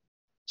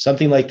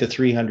 Something like the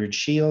 300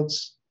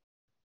 shields,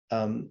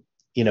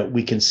 you know,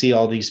 we can see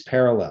all these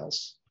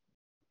parallels.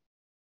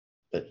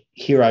 But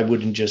here I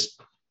wouldn't just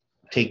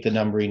take the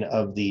numbering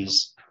of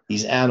these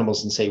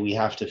animals and say we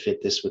have to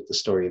fit this with the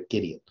story of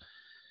Gideon.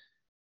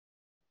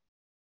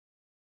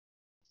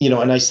 You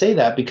know, and I say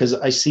that because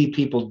I see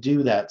people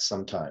do that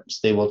sometimes.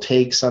 They will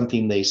take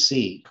something they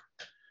see,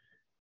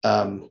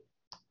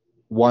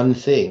 one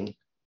thing,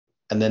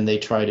 and then they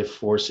try to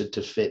force it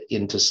to fit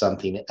into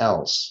something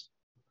else.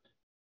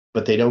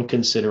 But they don't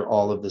consider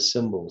all of the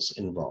symbols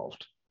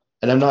involved.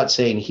 And I'm not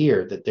saying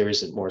here that there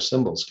isn't more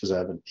symbols because I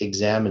haven't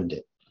examined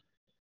it.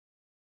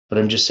 But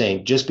I'm just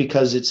saying, just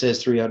because it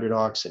says 300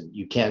 oxen,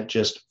 you can't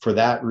just, for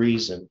that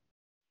reason,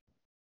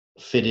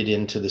 fit it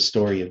into the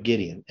story of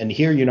Gideon. And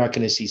here you're not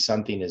going to see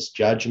something as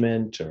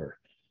judgment or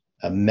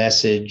a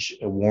message,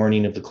 a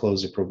warning of the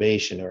close of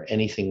probation or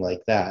anything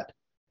like that.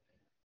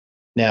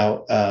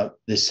 Now,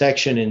 the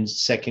section in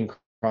 2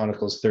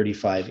 Chronicles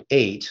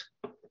 35:8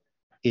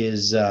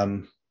 is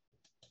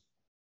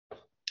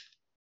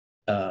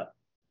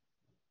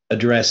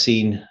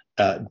addressing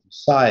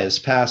Josiah's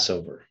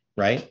Passover,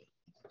 right?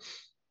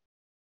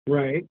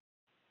 Right.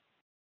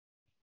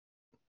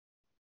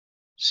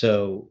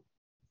 So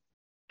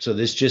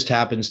this just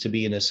happens to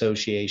be an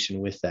association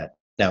with that.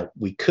 Now,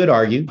 we could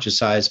argue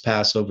Josiah's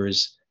Passover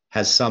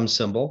has some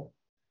symbol,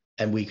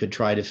 and we could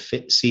try to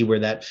see where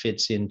that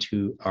fits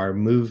into our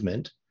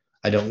movement.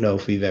 I don't know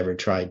if we've ever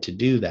tried to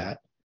do that.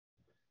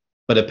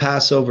 But a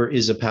Passover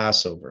is a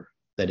Passover.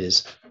 That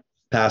is,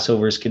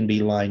 Passovers can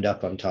be lined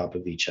up on top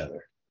of each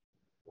other.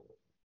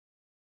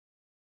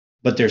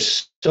 But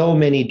there's so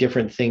many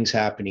different things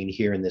happening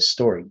here in this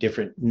story,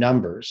 different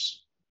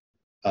numbers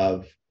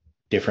of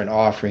different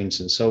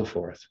offerings and so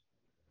forth.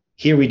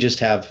 Here we just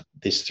have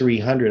this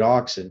 300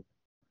 oxen.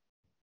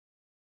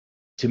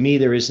 To me,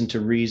 there isn't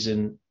a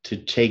reason to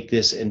take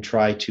this and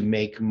try to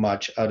make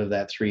much out of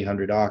that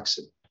 300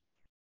 oxen.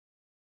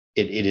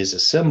 It is a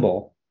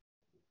symbol,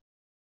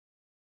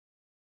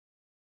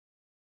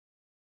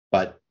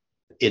 but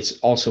it's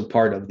also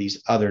part of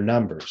these other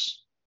numbers.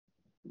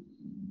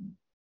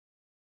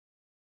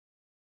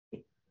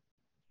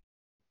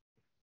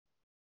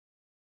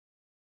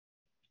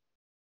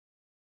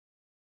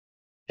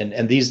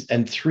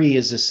 And 3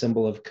 is a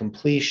symbol of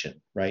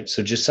completion, right?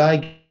 So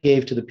Josiah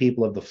gave to the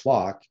people of the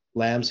flock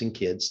lambs and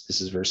kids.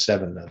 This is verse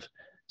 7 of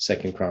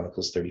 2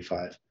 Chronicles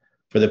 35.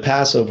 For the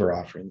Passover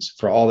offerings,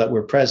 for all that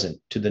were present,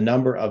 to the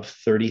number of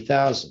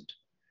 30,000,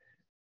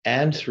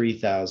 and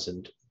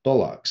 3,000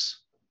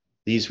 bullocks.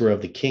 These were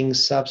of the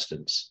king's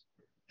substance.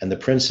 And the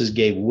princes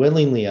gave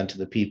willingly unto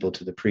the people,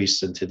 to the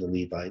priests and to the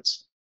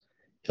Levites.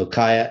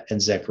 Hilkiah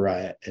and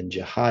Zechariah and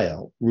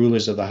Jehiel,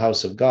 rulers of the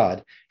house of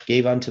God,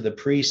 gave unto the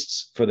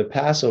priests for the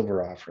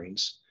Passover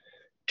offerings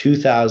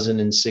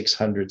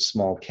 2,600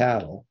 small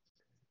cattle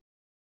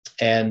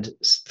and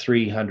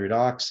 300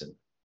 oxen.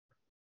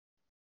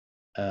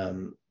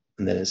 And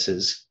then it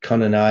says,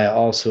 Conaniah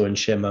also and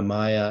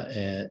Shemaiah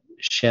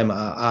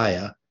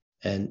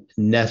and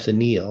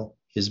Nethaniel,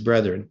 his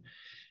brethren,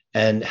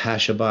 and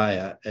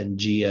Hashabiah and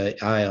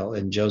Jeiel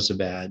and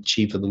Jozabad,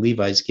 chief of the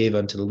Levites, gave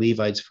unto the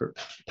Levites for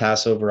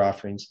Passover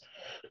offerings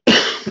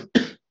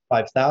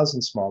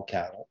 5,000 small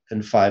cattle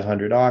and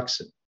 500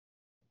 oxen.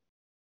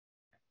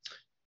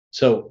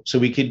 So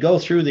we could go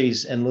through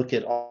these and look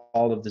at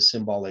all of the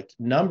symbolic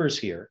numbers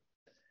here,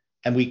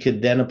 and we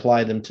could then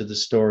apply them to the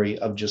story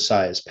of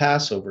Josiah's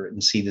Passover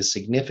and see the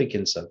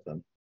significance of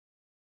them.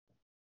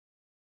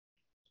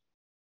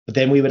 But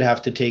then we would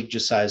have to take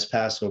Josiah's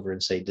Passover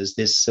and say, does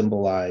this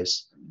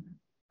symbolize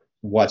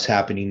what's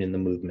happening in the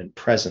movement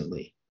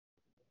presently?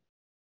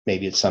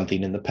 Maybe it's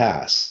something in the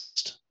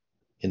past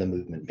in the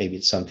movement. Maybe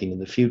it's something in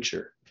the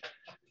future.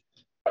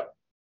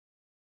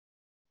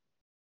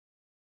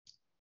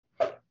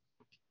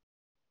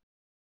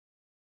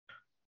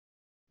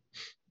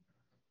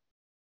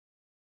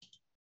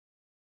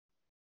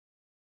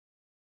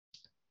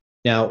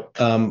 Now,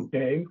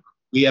 Okay.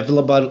 we have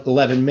about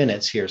 11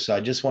 minutes here, so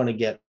I just want to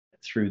get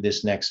through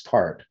this next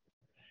part.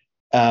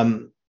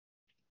 So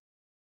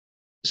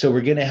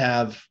we're going to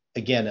have,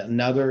 again,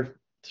 another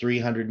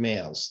 300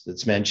 males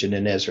that's mentioned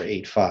in Ezra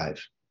 8:5.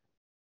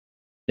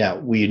 Now,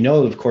 we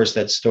know, of course,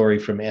 that story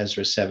from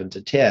Ezra 7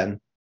 to 10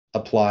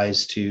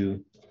 applies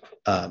to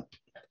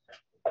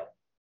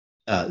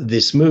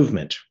this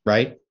movement,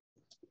 right?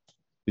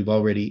 We've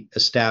already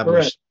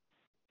established.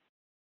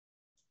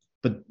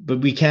 Correct. But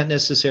we can't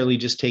necessarily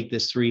just take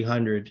this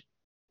 300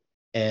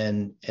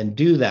 and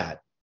do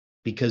that,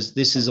 because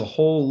this is a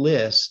whole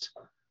list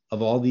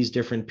of all these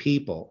different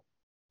people,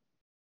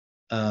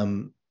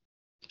 of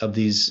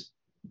these,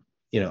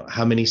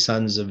 how many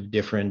sons of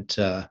different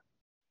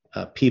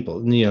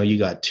people. You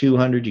got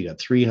 200, you got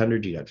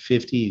 300, you got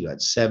 50, you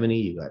got 70,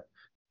 you got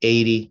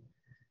 80,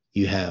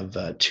 you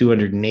have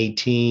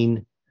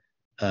 218,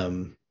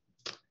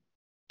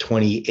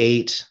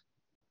 28,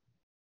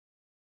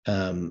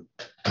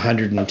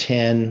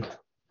 110,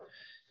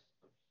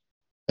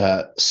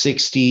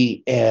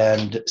 60,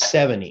 and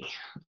 70,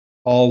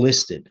 all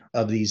listed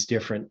of these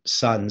different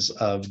sons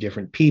of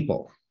different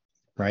people,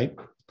 right?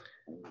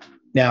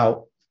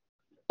 Now,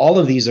 all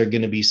of these are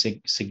going to be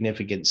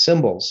significant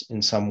symbols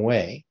in some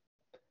way,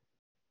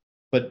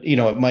 but,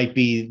 it might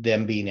be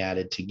them being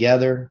added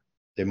together.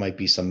 There might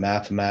be some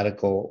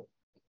mathematical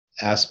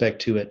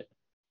aspect to it,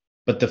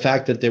 but the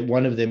fact that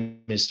one of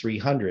them is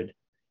 300,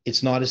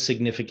 it's not a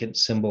significant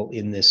symbol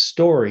in this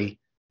story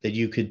that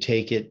you could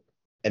take it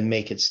and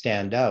make it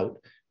stand out,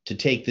 to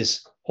take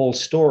this whole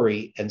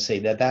story and say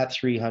that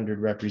 300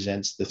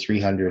 represents the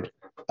 300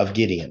 of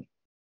Gideon.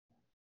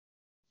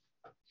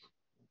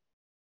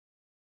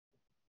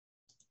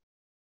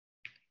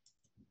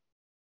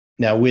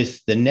 Now,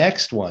 with the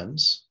next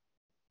ones,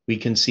 we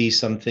can see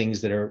some things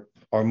that are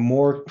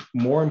more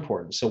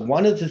important. So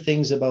one of the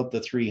things about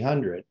the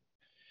 300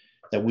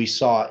 that we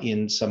saw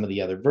in some of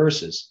the other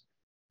verses,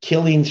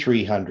 killing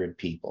 300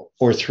 people,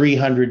 or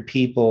 300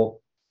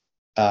 people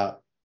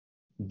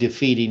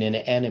defeating an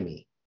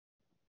enemy,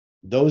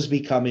 those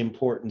become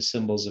important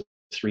symbols of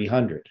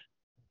 300.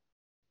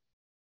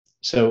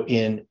 So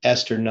in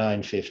Esther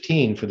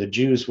 9:15, for the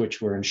Jews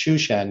which were in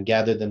Shushan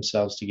gathered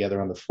themselves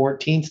together on the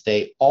 14th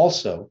day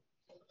also,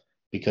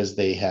 because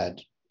they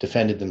had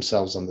defended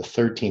themselves on the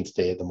 13th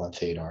day of the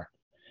month Adar,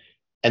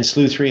 and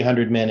slew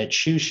 300 men at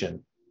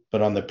Shushan,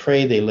 but on the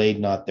prey they laid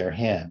not their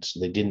hand, so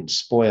they didn't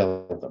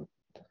spoil them.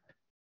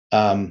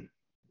 At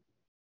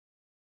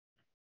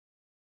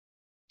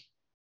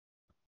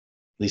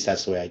least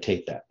that's the way I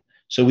take that.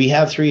 So we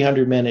have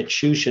 300 men at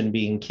Shushan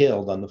being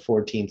killed on the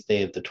 14th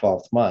day of the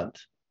 12th month.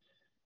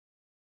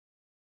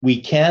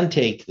 We can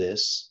take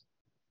this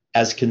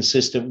as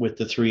consistent with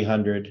the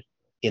 300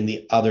 in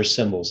the other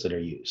symbols that are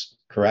used,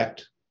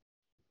 correct?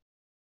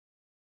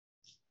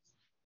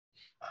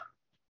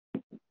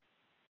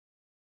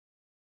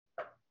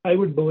 I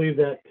would believe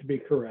that to be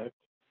correct.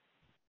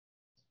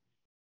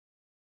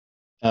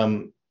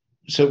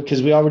 So,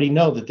 because we already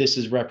know that this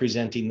is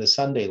representing the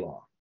Sunday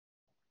law,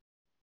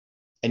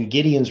 and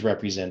Gideon's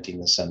representing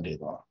the Sunday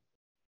law.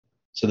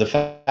 So the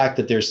fact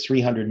that there's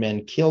 300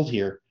 men killed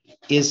here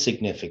is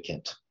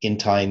significant in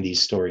tying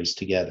these stories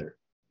together.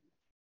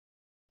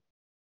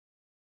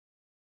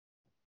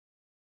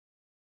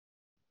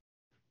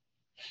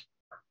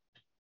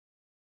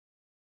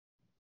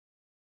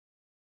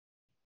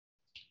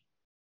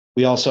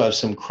 We also have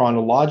some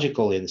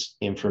chronological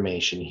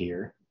information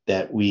here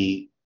that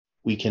we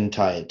can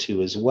tie it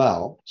to as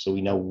well, so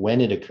we know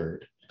when it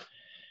occurred.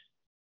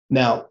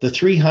 Now, the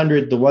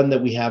 300, the one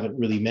that we haven't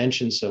really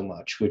mentioned so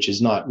much, which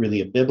is not really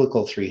a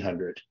biblical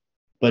 300,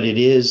 but it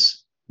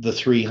is the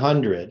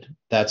 300,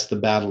 that's the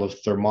Battle of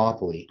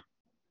Thermopylae.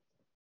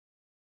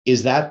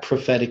 Is that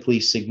prophetically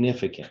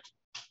significant?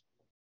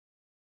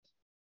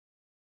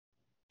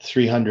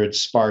 300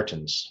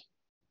 Spartans.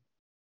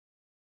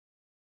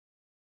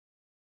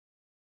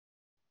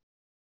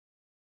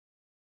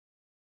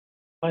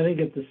 I think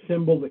it's a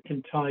symbol that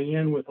can tie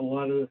in with a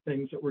lot of the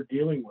things that we're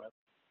dealing with.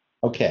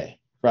 Okay,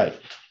 right.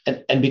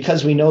 And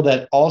because we know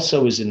that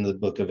also is in the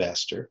book of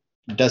Esther,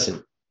 it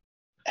doesn't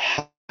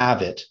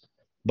have it,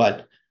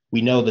 but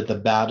we know that the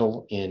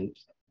battle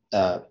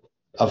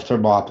of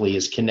Thermopylae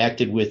is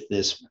connected with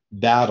this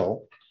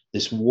battle,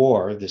 this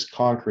war, this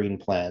conquering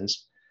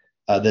plans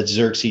that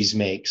Xerxes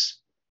makes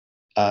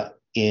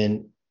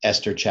in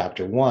Esther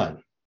chapter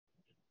 1.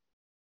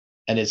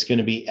 And it's going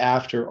to be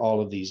after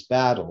all of these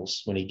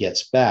battles, when he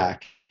gets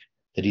back,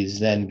 that he's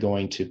then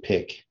going to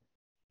pick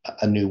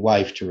a new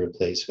wife to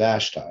replace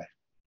Vashti.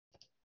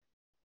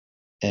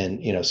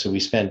 And, so we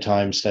spent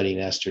time studying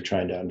Esther,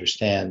 trying to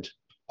understand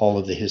all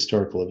of the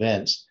historical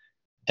events,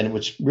 and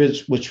which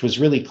was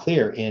really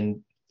clear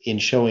in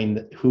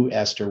showing who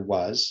Esther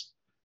was,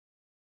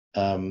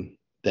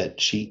 that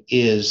she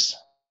is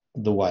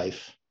the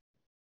wife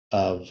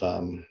of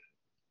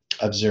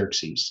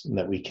Xerxes, and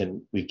that we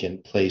can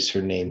place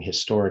her name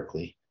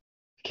historically.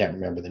 I can't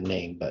remember the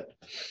name, but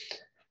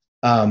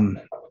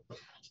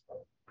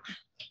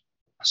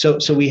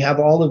so we have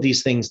all of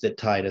these things that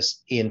tied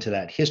us into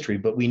that history,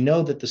 but we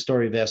know that the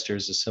story of Esther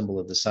is a symbol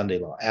of the Sunday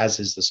law,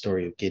 as is the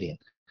story of Gideon.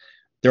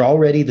 They're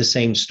already the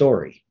same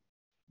story.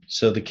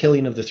 So the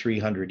killing of the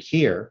 300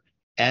 here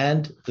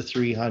and the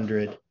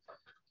 300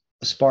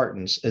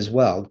 Spartans as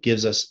well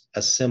gives us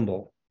a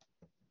symbol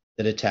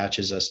that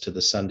attaches us to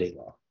the Sunday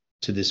law,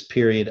 to this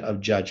period of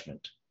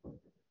judgment.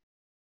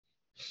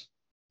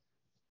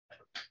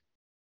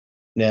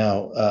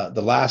 Now,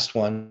 the last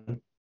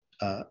one,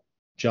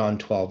 John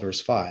 12,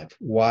 verse 5.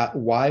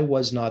 Why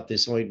was not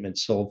this ointment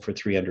sold for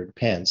 300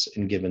 pence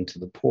and given to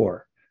the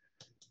poor?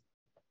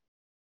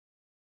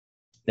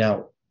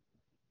 Now,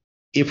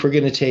 if we're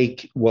going to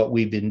take what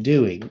we've been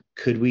doing,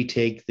 could we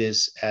take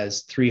this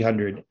as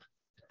 300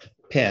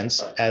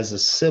 pence as a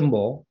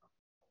symbol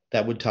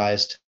that would tie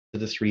us to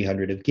the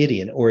 300 of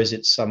Gideon, or is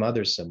it some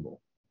other symbol?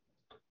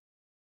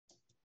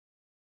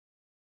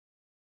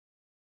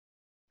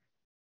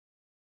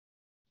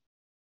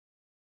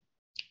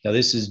 Now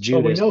this is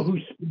Judas. Well, we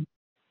know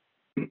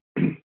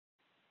who's.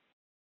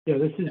 Yeah,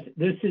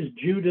 this is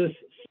Judas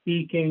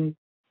speaking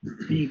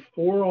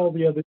before all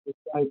the other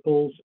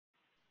disciples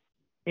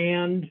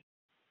and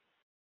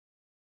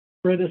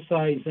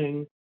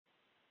criticizing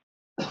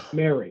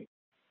Mary.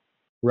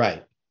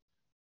 Right.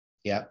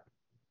 Yeah.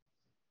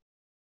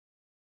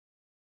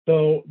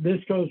 So this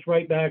goes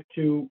right back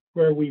to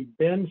where we've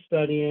been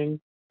studying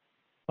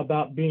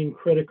about being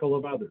critical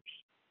of others.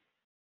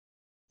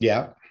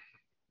 Yeah.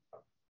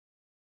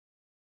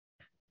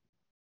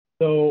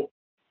 So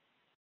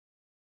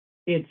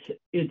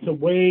it's a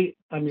way,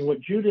 I mean,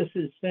 what Judas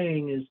is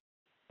saying is,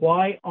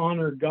 why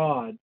honor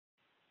God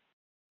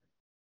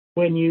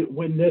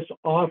when this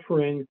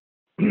offering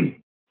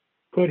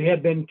could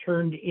have been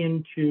turned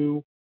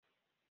into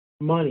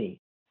money?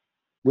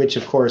 Which,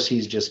 of course,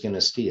 he's just going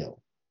to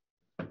steal.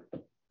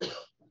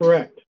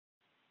 Correct.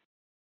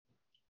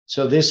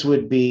 So this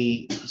would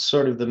be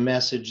sort of the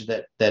message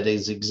that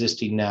is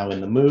existing now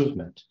in the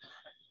movement,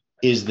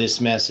 is this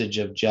message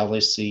of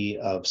jealousy,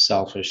 of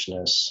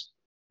selfishness,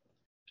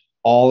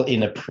 all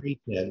in a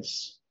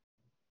pretense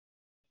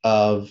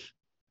of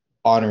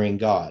honoring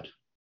God.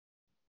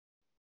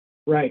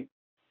 Right.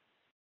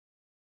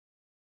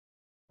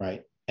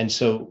 Right. And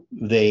so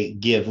they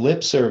give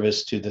lip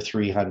service to the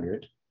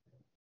 300,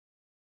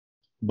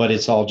 but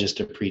it's all just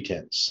a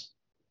pretense.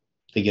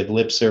 They give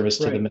lip service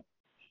to the message,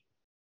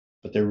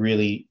 but they're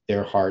really,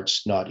 their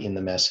heart's not in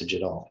the message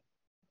at all.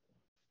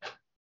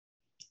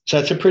 So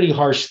that's a pretty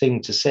harsh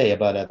thing to say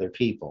about other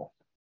people.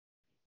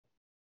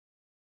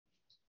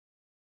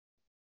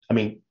 I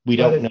mean, we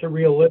don't know. But it's a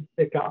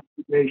realistic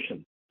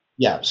observation.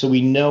 Yeah, so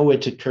we know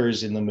it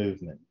occurs in the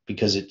movement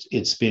because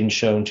it's been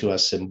shown to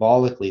us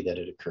symbolically that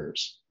it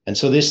occurs. And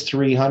so this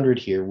 300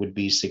 here would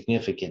be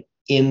significant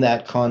in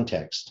that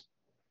context.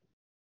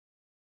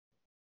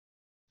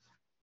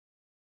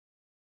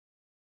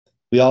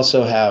 We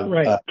also have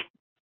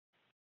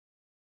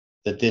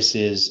that this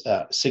is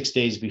 6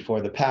 days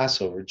before the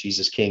Passover,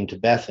 Jesus came to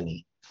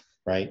Bethany,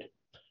 right?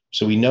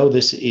 So we know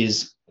this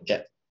is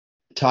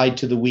tied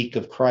to the week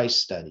of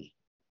Christ study,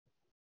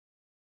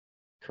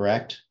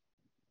 correct?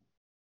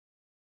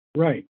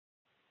 Right.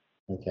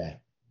 Okay.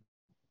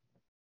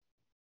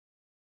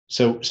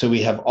 So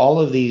we have all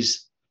of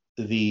these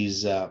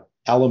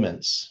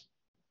elements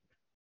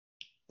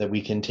that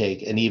we can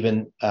take, and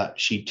even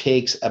she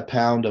takes a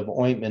pound of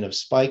ointment of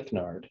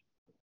spikenard,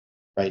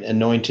 right?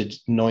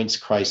 Anoints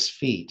Christ's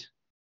feet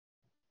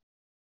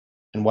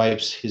and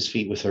wipes his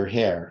feet with her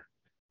hair,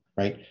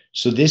 right?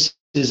 So this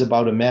is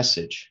about a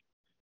message,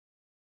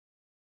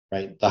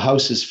 right? The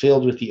house is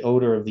filled with the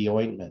odor of the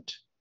ointment,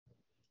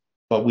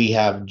 but we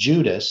have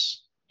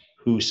Judas,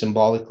 who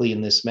symbolically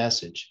in this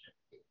message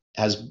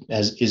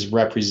is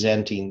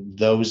representing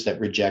those that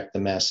reject the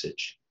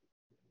message,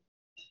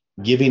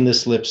 giving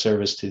this lip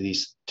service to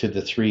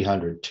the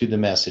 300, to the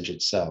message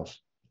itself.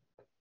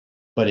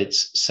 but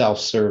it's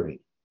self-serving.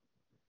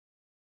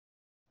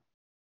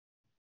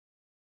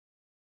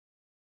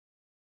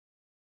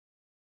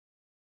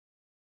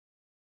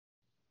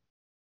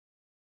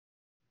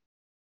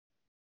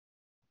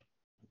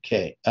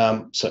 Okay,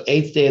 so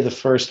 8th day of the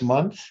first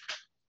month.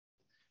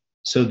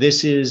 So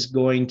this is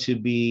going to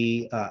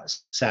be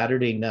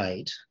Saturday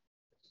night.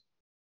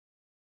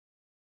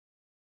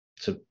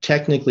 So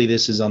technically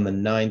this is on the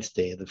 9th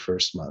day of the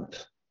first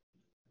month.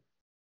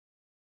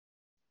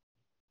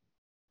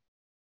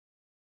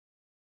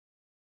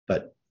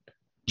 But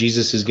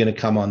Jesus is going to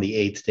come on the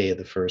 8th day of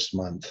the first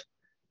month.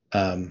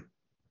 So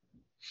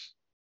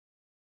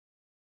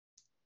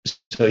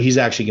he's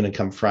actually going to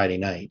come Friday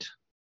night.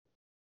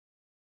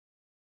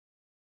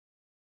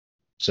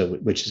 So,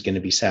 which is going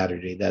to be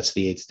Saturday. That's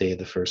the 8th day of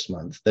the first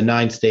month. The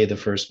 9th day of the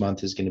first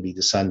month is going to be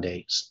the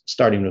Sunday,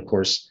 starting, of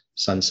course,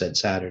 sunset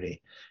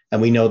Saturday.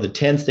 And we know the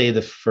 10th day of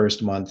the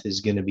first month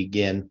is going to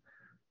begin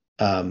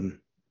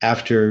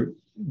after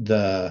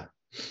the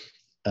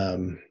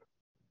all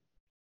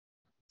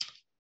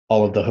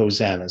of the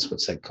hosannas.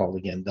 What's that called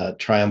again? The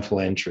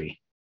triumphal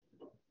entry,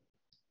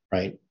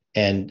 right?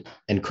 And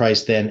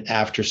Christ then,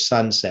 after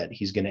sunset,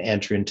 he's going to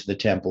enter into the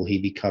temple. He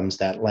becomes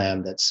that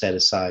lamb that's set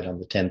aside on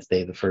the 10th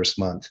day of the first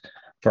month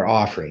for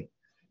offering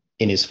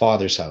in his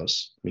Father's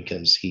house,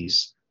 because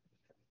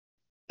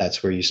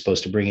that's where you're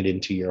supposed to bring it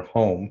into your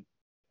home.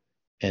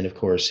 And of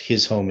course,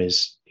 his home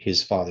is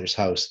his Father's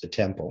house, the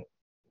temple.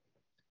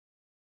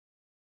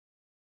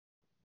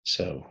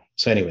 So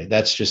anyway,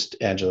 that's just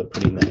Angela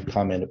putting that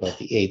comment about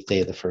the 8th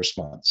day of the first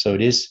month. So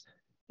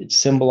it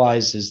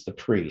symbolizes the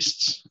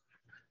priests.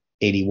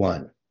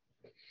 81.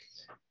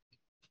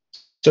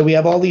 So we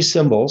have all these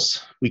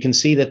symbols. We can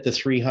see that the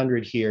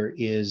 300 here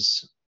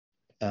is,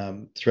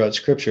 throughout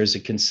Scripture, is a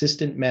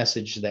consistent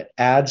message that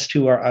adds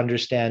to our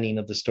understanding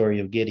of the story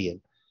of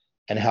Gideon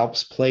and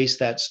helps place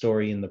that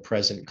story in the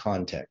present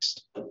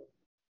context.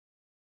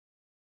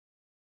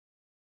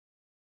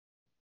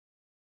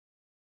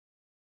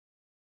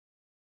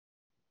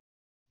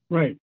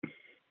 Right.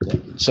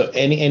 So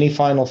any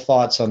final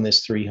thoughts on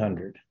this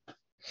 300?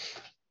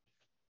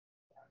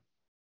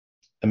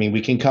 I mean,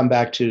 we can come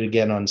back to it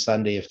again on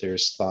Sunday if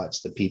there's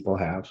thoughts that people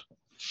have.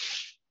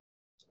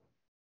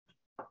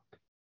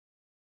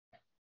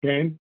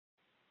 Okay.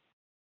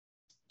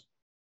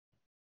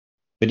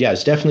 But yeah,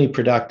 it's definitely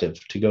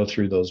productive to go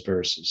through those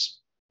verses.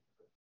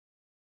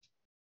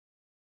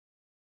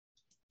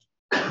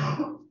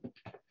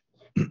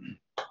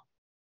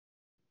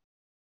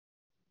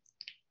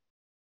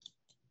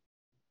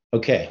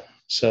 Okay,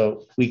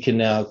 so we can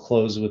now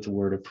close with a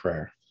word of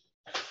prayer.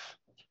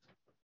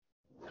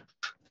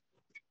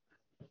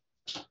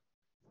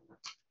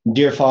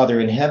 Dear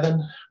Father in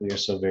heaven, we are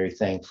so very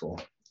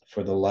thankful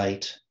for the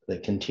light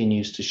that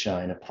continues to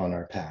shine upon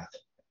our path.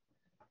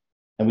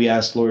 And we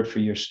ask, Lord, for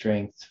your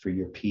strength, for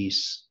your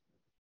peace,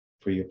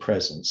 for your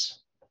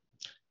presence,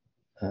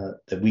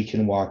 that we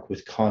can walk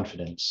with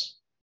confidence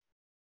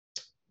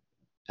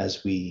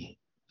as we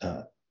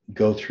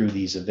go through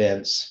these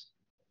events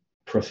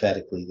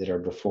prophetically that are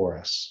before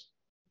us.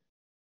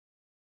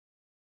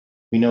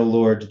 We know,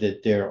 Lord,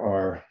 that there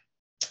are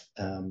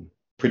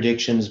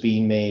predictions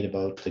being made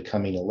about the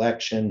coming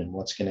election and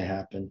what's going to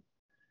happen.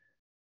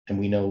 And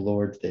we know,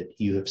 Lord, that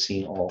you have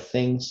seen all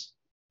things.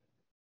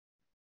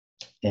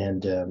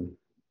 And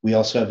we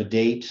also have a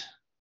date,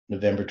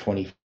 November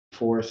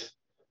 24th,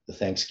 the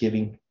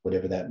Thanksgiving,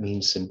 whatever that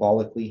means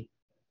symbolically.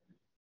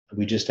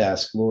 We just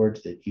ask,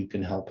 Lord, that you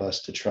can help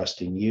us to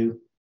trust in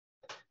you.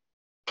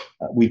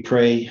 We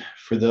pray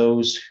for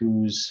those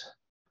whose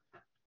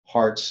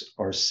hearts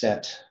are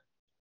set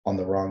on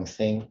the wrong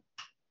thing,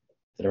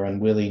 that are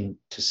unwilling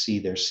to see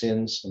their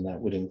sins, and that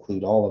would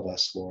include all of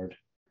us, Lord.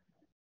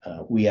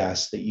 We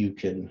ask that you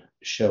can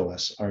show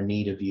us our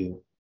need of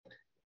you,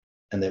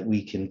 and that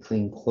we can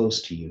cling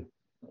close to you,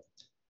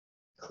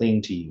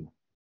 cling to you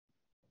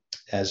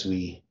as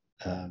we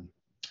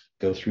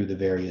go through the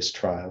various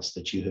trials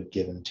that you have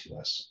given to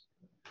us.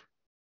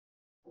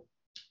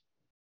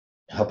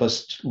 Help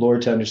us,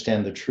 Lord, to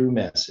understand the true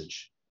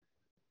message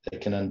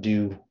that can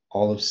undo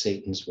all of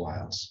Satan's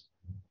wiles.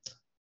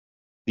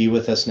 Be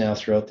with us now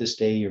throughout this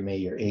day. May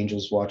your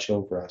angels watch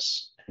over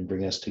us and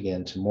bring us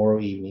again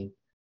tomorrow evening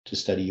to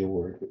study your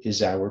word,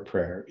 is our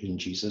prayer in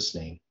Jesus'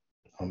 name.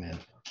 Amen.